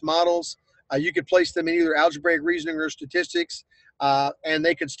math models. You could place them in either algebraic reasoning or statistics, and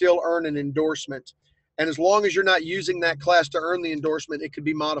they could still earn an endorsement. And as long as you're not using that class to earn the endorsement, it could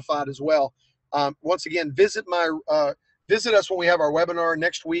be modified as well. Once again, visit us when we have our webinar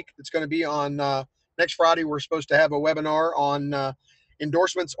next week. It's going to be on next Friday. We're supposed to have a webinar on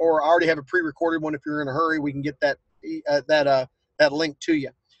endorsements, or I already have a pre-recorded one. If you're in a hurry, we can get that link to you.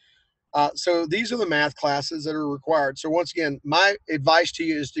 So these are the math classes that are required. So once again, my advice to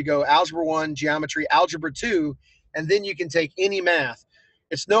you is to go Algebra 1, Geometry, Algebra 2, and then you can take any math.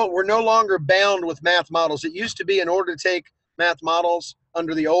 We're no longer bound with math models. It used to be in order to take math models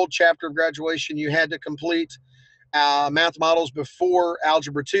under the old chapter of graduation, you had to complete math models before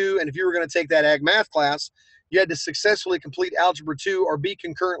Algebra 2. And if you were going to take that Ag Math class, you had to successfully complete Algebra 2 or be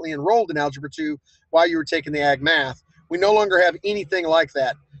concurrently enrolled in Algebra 2 while you were taking the Ag Math. We no longer have anything like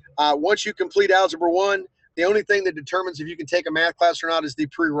that. Once you complete Algebra 1, the only thing that determines if you can take a math class or not is the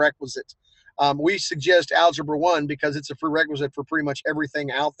prerequisite. We suggest Algebra 1 because it's a prerequisite for pretty much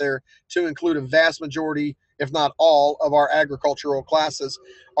everything out there, to include a vast majority, if not all, of our agricultural classes.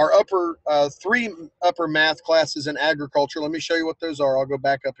 Our three upper math classes in agriculture, let me show you what those are. I'll go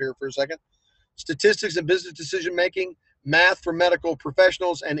back up here for a second. Statistics and business decision making, math for medical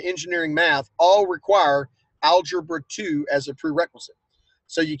professionals, and engineering math all require Algebra 2 as a prerequisite.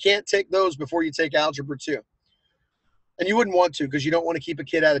 So you can't take those before you take Algebra 2. And you wouldn't want to, because you don't want to keep a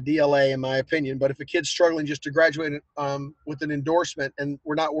kid out of DLA, in my opinion. But if a kid's struggling just to graduate with an endorsement, and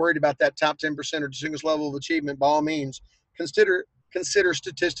we're not worried about that top 10% or distinguished level of achievement, by all means, consider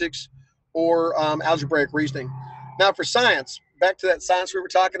statistics or algebraic reasoning. Now for science, back to that science we were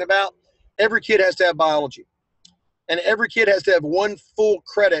talking about, every kid has to have biology. And every kid has to have one full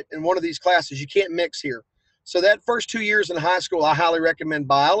credit in one of these classes. You can't mix here. So that first 2 years in high school, I highly recommend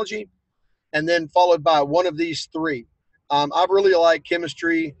biology, and then followed by one of these three. I really like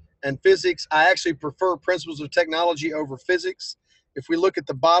chemistry and physics. I actually prefer principles of technology over physics. If we look at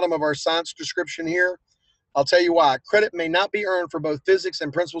the bottom of our science description here, I'll tell you why. Credit may not be earned for both physics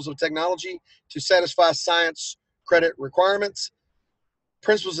and principles of technology to satisfy science credit requirements.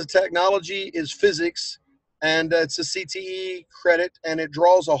 Principles of technology is physics, and it's a CTE credit, and it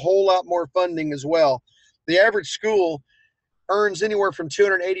draws a whole lot more funding as well. The average school earns anywhere from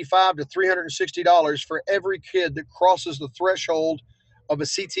 $285 to $360 for every kid that crosses the threshold of a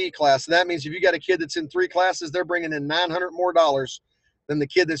CTE class. And that means if you got a kid that's in 3 classes, they're bringing in $900 more than the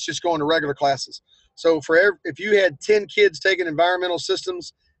kid that's just going to regular classes. So if you had 10 kids taking environmental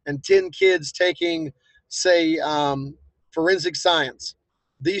systems and 10 kids taking, say, forensic science,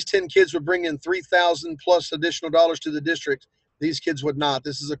 these 10 kids would bring in $3,000 plus additional dollars to the district. These kids would not.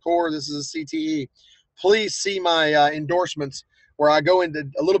 This is a core. This is a CTE. Please see my endorsements, where I go into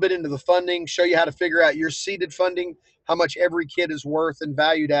a little bit into the funding, show you how to figure out your seeded funding, how much every kid is worth and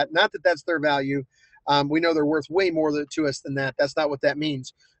valued at. Not that that's their value. We know they're worth way more to us than that. That's not what that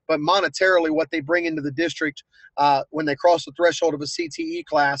means. But monetarily, what they bring into the district when they cross the threshold of a CTE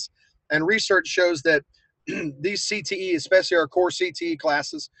class. And research shows that these CTE, especially our core CTE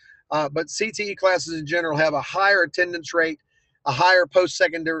classes, but CTE classes in general have a higher attendance rate, a higher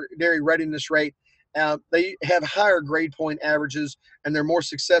post-secondary readiness rate. They have higher grade point averages, and they're more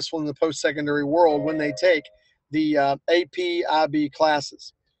successful in the post-secondary world when they take the AP IB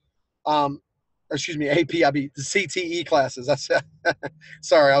classes. Excuse me, APIB, the CTE classes. I said,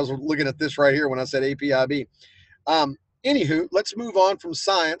 sorry, I was looking at this right here when I said APIB. Anywho, let's move on from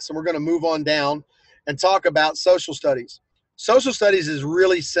science, and we're going to move on down and talk about social studies. Social studies is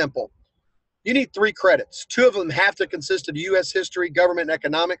really simple. You need 3 credits. 2 of them have to consist of U.S. history, government, and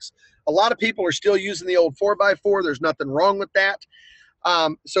economics. A lot of people are still using the old 4x4. There's nothing wrong with that.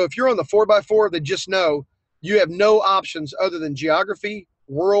 So if you're on the 4x4, then just know you have no options other than geography,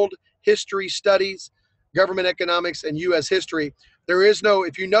 world history studies, government economics, and U.S. history. There is no,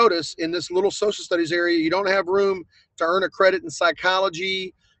 if you notice, in this little social studies area, you don't have room to earn a credit in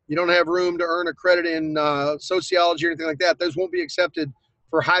psychology. You don't have room to earn a credit in sociology or anything like that. Those won't be accepted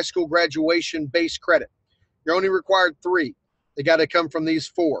for high school graduation-based credit. You're only required 3. They got to come from these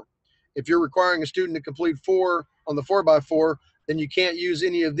 4. If you're requiring a student to complete 4 on the 4x4, then you can't use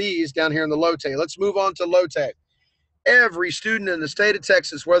any of these down here in the LOTE. Let's move on to LOTE. Every student in the state of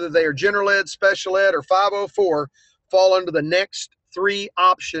Texas, whether they are general ed, special ed, or 504, fall under the next 3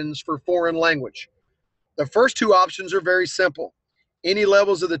 options for foreign language. The first 2 options are very simple. Any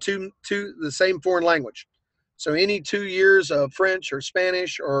levels of the same foreign language. So any 2 years of French or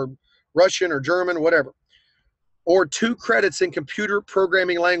Spanish or Russian or German, whatever. Or 2 credits in computer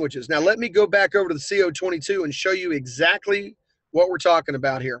programming languages. Now let me go back over to the CO22 and show you exactly what we're talking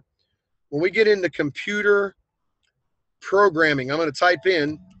about here. When we get into computer programming, I'm going to type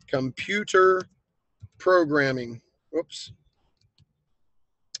in computer programming. Whoops.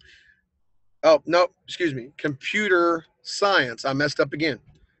 Oh, no, excuse me. Computer science. I messed up again.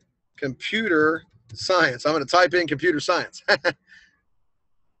 Computer science. I'm going to type in computer science.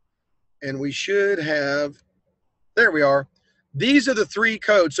 And we should have, there we are. These are the 3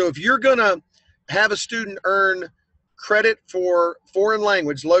 codes. So if you're going to have a student earn credit for foreign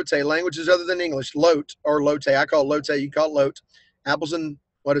language, LOTE, languages other than English, LOTE or LOTE. I call it LOTE, you call it LOTE. Apples and,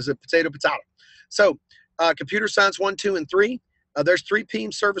 what is it, potato. So computer science 1, 2, and 3. There's 3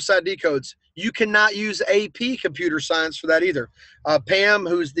 PEAM service ID codes. You cannot use AP computer science for that either. Pam,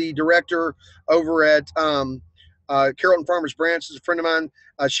 who's the director over at Carrollton Farmers Branch, is a friend of mine.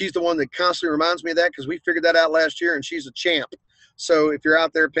 She's the one that constantly reminds me of that because we figured that out last year, and she's a champ. So if you're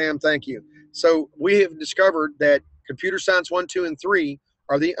out there, Pam, thank you. So we have discovered that computer science 1, 2, and 3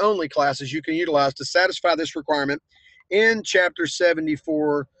 are the only classes you can utilize to satisfy this requirement in Chapter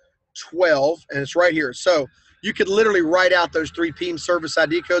 7412, and it's right here. So you could literally write out those 3 PEAM service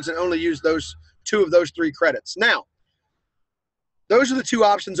ID codes and only use those 2 of those 3 credits. Now, those are the 2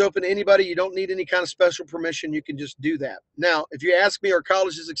 options open to anybody. You don't need any kind of special permission. You can just do that. Now, if you ask me, are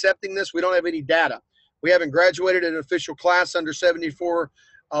colleges accepting this? We don't have any data. We haven't graduated an official class under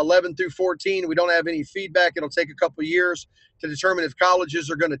 7411 through 14. We don't have any feedback. It'll take a couple of years to determine if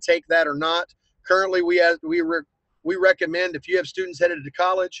colleges are going to take that or not. Currently, we recommend if you have students headed to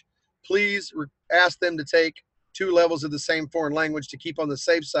college, please ask them to take 2 levels of the same foreign language to keep on the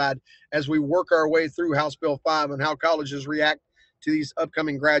safe side as we work our way through House Bill 5 and how colleges react to these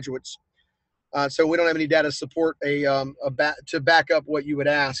upcoming graduates. So we don't have any data to support to back up what you would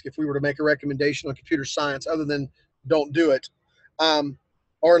ask if we were to make a recommendation on computer science, other than don't do it,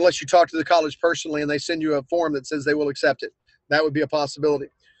 or unless you talk to the college personally and they send you a form that says they will accept it. That would be a possibility.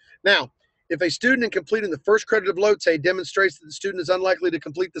 Now, if a student in completing the first credit of LOTE demonstrates that the student is unlikely to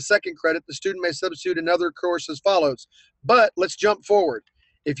complete the second credit, the student may substitute another course as follows. But let's jump forward.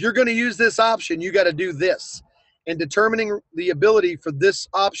 If you're going to use this option, you got to do this. In determining the ability for this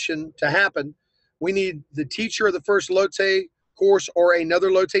option to happen, we need the teacher of the first LOTE course or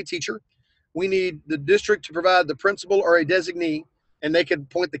another LOTE teacher. We need the district to provide the principal or a designee, and they could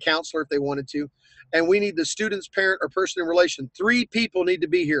appoint the counselor if they wanted to. And we need the student's parent or person in relation. 3 people need to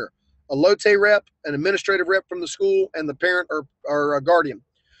be here. A LOTE rep, an administrative rep from the school, and the parent or a guardian.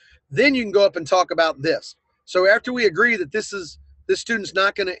 Then you can go up and talk about this. So after we agree that this student's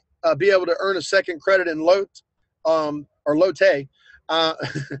not going to be able to earn a second credit in LOTE, then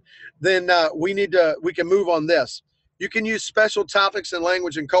we can move on this. You can use special topics in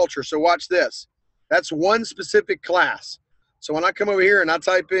language and culture. So watch this. That's one specific class. So when I come over here and I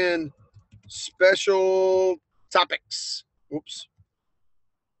type in special topics,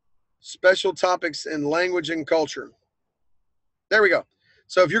 special topics in language and culture. There we go.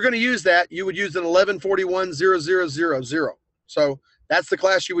 So if you're going to use that, you would use an 11410000. So that's the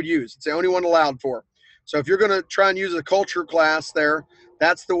class you would use. It's the only one allowed for. So if you're going to try and use a culture class there,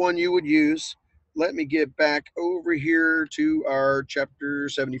 that's the one you would use. Let me get back over here to our chapter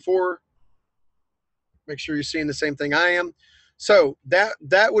 74. Make sure you're seeing the same thing I am. So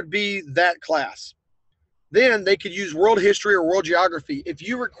that would be that class. Then they could use world history or world geography. If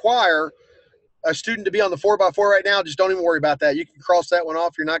you require a student to be on the 4x4 right now, just don't even worry about that. You can cross that one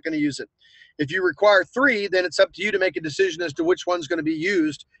off. You're not going to use it. If you require 3, then it's up to you to make a decision as to which one's going to be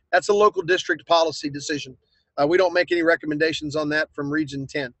used. That's a local district policy decision. We don't make any recommendations on that from Region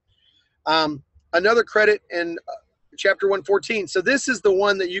 10. Another credit in Chapter 114. So this is the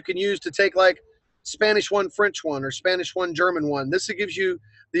one that you can use to take like Spanish 1, French 1, or Spanish 1, German 1. This gives you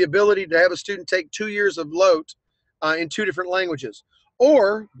the ability to have a student take 2 years of LOT in 2 different languages.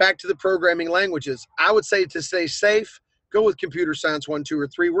 Or back to the programming languages. I would say to stay safe, go with computer science 1, 2, or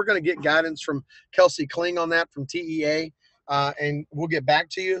 3. We're going to get guidance from Kelsey Kling on that from TEA, and we'll get back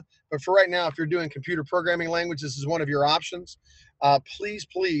to you. But for right now, if you're doing computer programming language, this is one of your options.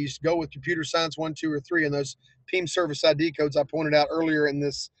 Please go with computer science 1, 2, or 3 and those PEAM service ID codes I pointed out earlier in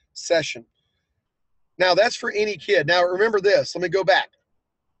this session. Now, that's for any kid. Now, remember this. Let me go back.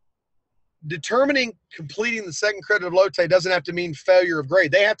 Determining completing the second credit of LOTE doesn't have to mean failure of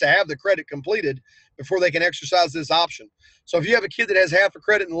grade. They have to have the credit completed before they can exercise this option. So if you have a kid that has half a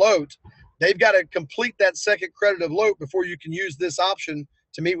credit in LOTE, they've got to complete that second credit of LOTE before you can use this option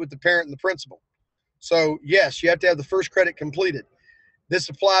to meet with the parent and the principal. So yes, you have to have the first credit completed. This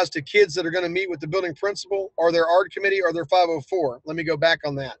applies to kids that are going to meet with the building principal or their ARD committee or their 504. Let me go back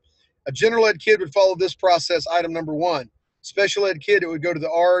on that. A general ed kid would follow this process, item number 1. Special ed kid, it would go to the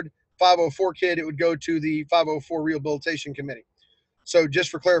ARD. 504 kid, it would go to the 504 Rehabilitation Committee. So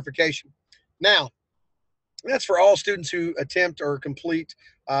just for clarification. Now, that's for all students who attempt or complete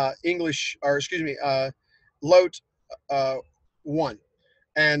LOTE 1.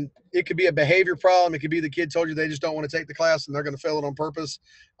 And it could be a behavior problem. It could be the kid told you they just don't want to take the class and they're going to fail it on purpose.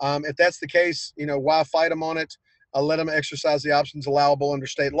 If that's the case, why fight them on it? Let them exercise the options allowable under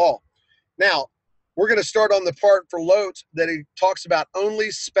state law. Now, we're going to start on the part for LOTE that it talks about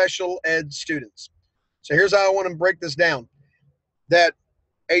only special ed students. So here's how I want to break this down. That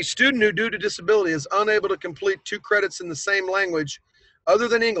a student who, due to disability, is unable to complete 2 credits in the same language other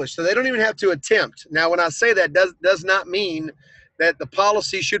than English, so they don't even have to attempt. Now, when I say that, does not mean that the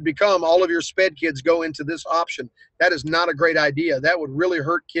policy should become all of your SPED kids go into this option. That is not a great idea. That would really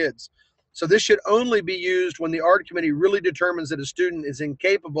hurt kids. So this should only be used when the ARD committee really determines that a student is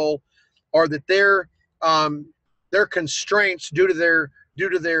incapable or that their constraints due to their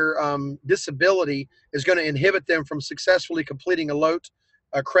disability is going to inhibit them from successfully completing a LOTE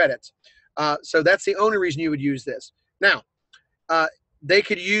credit. So that's the only reason you would use this. Now, they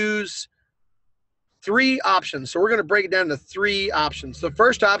could use 3 options. So we're going to break it down to 3 options. The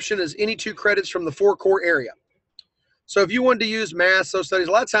first option is any 2 credits from the 4 core area. So if you wanted to use math, social studies,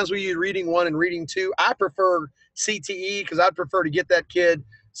 a lot of times we use reading 1 and reading 2. I prefer CTE because I'd prefer to get that kid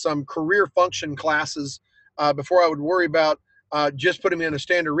some career function classes before I would worry about just putting them in a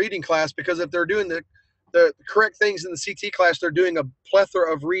standard reading class, because if they're doing the correct things in the CT class, they're doing a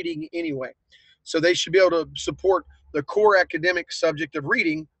plethora of reading anyway. So they should be able to support the core academic subject of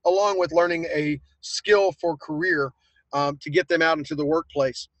reading along with learning a skill for career to get them out into the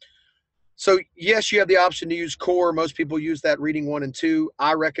workplace. So yes, you have the option to use core. Most people use that reading 1 and 2.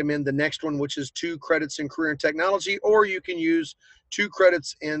 I recommend the next one, which is 2 credits in career and technology, or you can use 2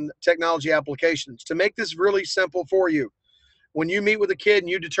 credits in technology applications. To make this really simple for you, when you meet with a kid and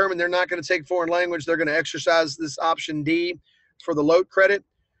you determine they're not going to take foreign language, they're going to exercise this option D for the LOTE credit,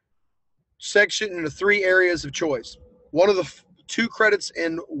 section into 3 areas of choice. One of the 2 credits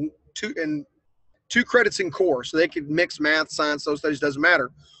in 2 credits in core, so they could mix math, science, social studies, doesn't matter,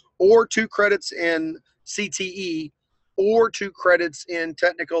 or 2 credits in CTE, or 2 credits in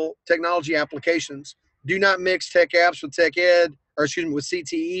technology applications. Do not mix tech apps with tech ed, or excuse me, with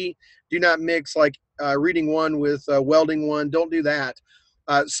CTE. Do not mix like reading 1 with welding 1. Don't do that.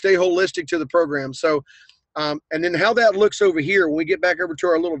 Stay holistic to the program. So, and then how that looks over here, when we get back over to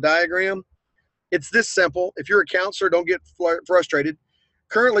our little diagram, it's this simple. If you're a counselor, don't get frustrated.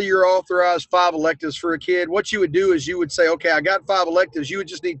 Currently, you're authorized 5 electives for a kid. What you would do is you would say, okay, I got 5 electives. You would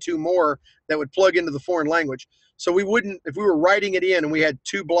just need 2 more that would plug into the foreign language. So we wouldn't, if we were writing it in and we had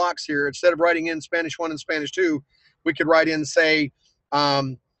 2 blocks here, instead of writing in Spanish 1 and Spanish 2, we could write in, say,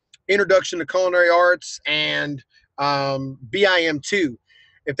 Introduction to Culinary Arts and BIM 2,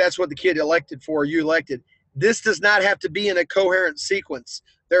 if that's what the kid elected for, you elected. This does not have to be in a coherent sequence.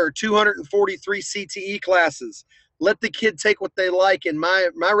 There are 243 CTE classes. Let the kid take what they like, and my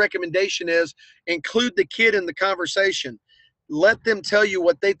recommendation is include the kid in the conversation. Let them tell you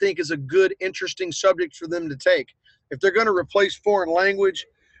what they think is a good, interesting subject for them to take. If they're going to replace foreign language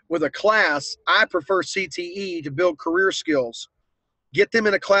with a class, I prefer CTE to build career skills. Get them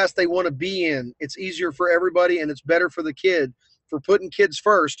in a class they want to be in. It's easier for everybody, and it's better for the kid. For putting kids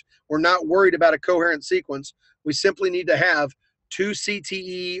first, we're not worried about a coherent sequence. We simply need to have 2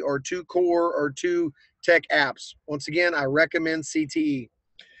 CTE or 2 core or 2 tech apps. Once again, I recommend CTE.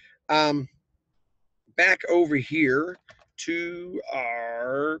 Back over here to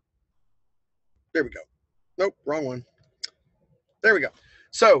our, there we go. Nope, wrong one. There we go.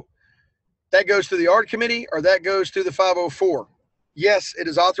 So that goes to the art committee or that goes to the 504. Yes, it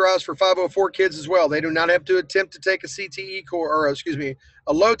is authorized for 504 kids as well. They do not have to attempt to take a CTE course, or excuse me,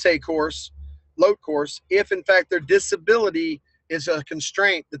 a LOTE course, if in fact their disability is a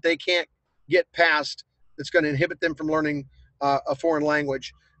constraint that they can't get past that's going to inhibit them from learning a foreign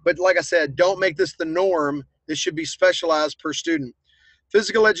language. But like I said, don't make this the norm. This should be specialized per student.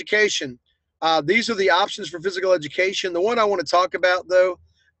 Physical education. These are the options for physical education. The one I want to talk about, though,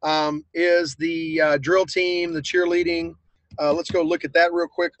 is the drill team, the cheerleading. Let's go look at that real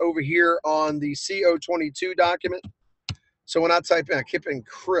quick over here on the CO22 document. So when I type in, I keep in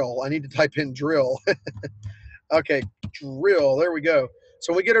krill, I need to type in drill. Okay, drill, there we go.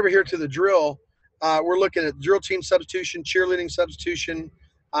 So when we get over here to the drill, we're looking at drill team substitution, cheerleading substitution,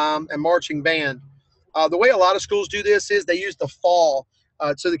 and marching band. The way a lot of schools do this is they use the fall.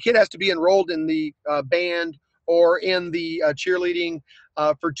 So the kid has to be enrolled in the band or in the cheerleading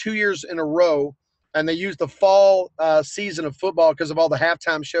for 2 years in a row. And they use the fall season of football because of all the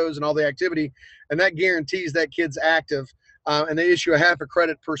halftime shows and all the activity. And that guarantees that kid's active. And they issue a half a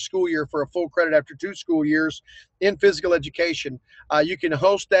credit per school year for a full credit after 2 school years in physical education. You can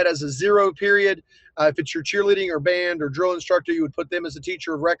host that as a 0 period. If it's your cheerleading or band or drill instructor, you would put them as a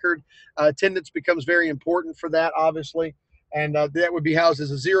teacher of record. Attendance becomes very important for that, obviously. And that would be housed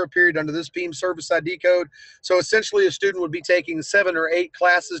as a 0 period under this PEAM service ID code. So essentially a student would be taking 7 or 8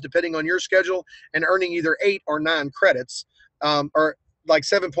 classes depending on your schedule and earning either 8 or 9 credits, or like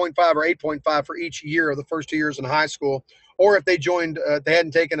 7.5 or 8.5 for each year of the first 2 years in high school. Or if they joined, they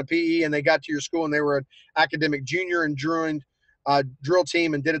hadn't taken a PE and they got to your school and they were an academic junior and joined drill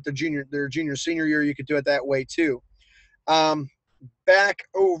team and did it their junior senior year, you could do it that way too. Back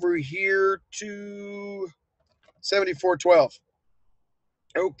over here to 7412.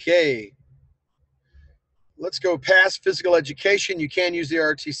 Okay. Let's go past physical education. You can use the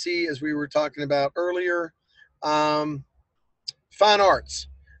RTC as we were talking about earlier. Fine arts.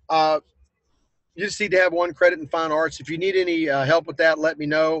 You just need to have 1 credit in fine arts. If you need any help with that, let me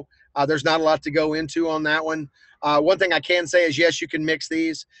know. There's not a lot to go into on that one. One thing I can say is, yes, you can mix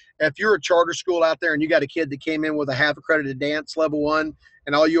these. If you're a charter school out there and you got a kid that came in with a half accredited dance level 1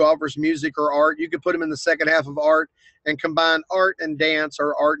 and all you offer is music or art, you could put them in the second half of art and combine art and dance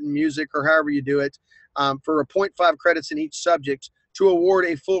or art and music or however you do it for a 0.5 credits in each subject to award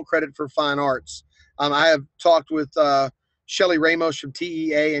a full credit for fine arts. I have talked with Shelly Ramos from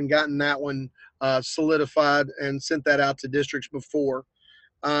TEA and gotten that one solidified and sent that out to districts before.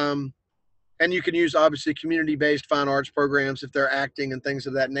 And you can use, obviously, community-based fine arts programs if they're acting and things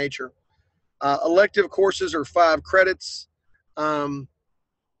of that nature. Elective courses are 5 credits. And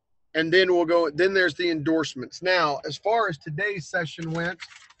then then there's the endorsements. Now, as far as today's session went,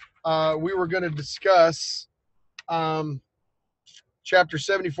 we were going to discuss Chapter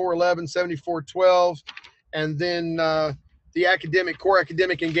 7411, 7412, and then the core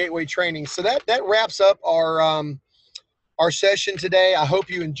academic and gateway training. So that wraps up our session today. I hope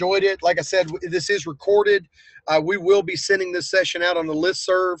you enjoyed it. Like I said, this is recorded. We will be sending this session out on the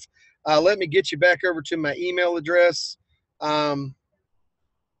listserv. Let me get you back over to my email address.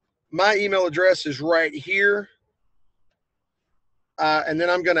 My email address is right here. And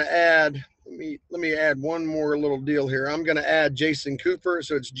then I'm going to add, let me add one more little deal here. I'm going to add Jason Cooper.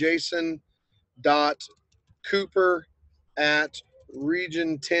 So it's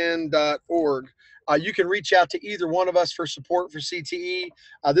jason.cooper@region10.org. You can reach out to either one of us for support for CTE.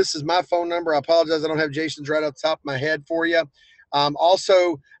 This is my phone number. I apologize, I don't have Jason's right off the top of my head for you.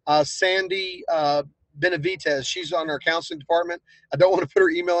 Also, Sandy Benavides, she's on our counseling department. I don't want to put her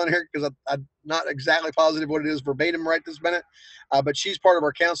email in here because I'm not exactly positive what it is verbatim right this minute, but she's part of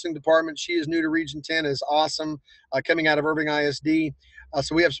our counseling department. She is new to Region 10, is awesome, coming out of Irving ISD.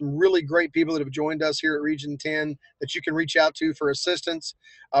 So we have some really great people that have joined us here at Region 10 that you can reach out to for assistance.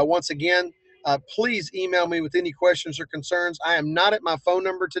 Once again, please email me with any questions or concerns. I am not at my phone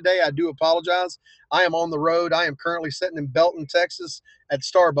number today. I do apologize. I am on the road. I am currently sitting in Belton, Texas at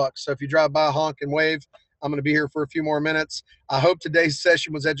Starbucks. So if you drive by, honk and wave. I'm going to be here for a few more minutes. I hope today's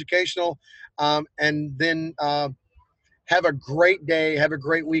session was educational. And then have a great day. Have a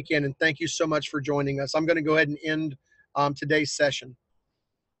great weekend. And thank you so much for joining us. I'm going to go ahead and end today's session.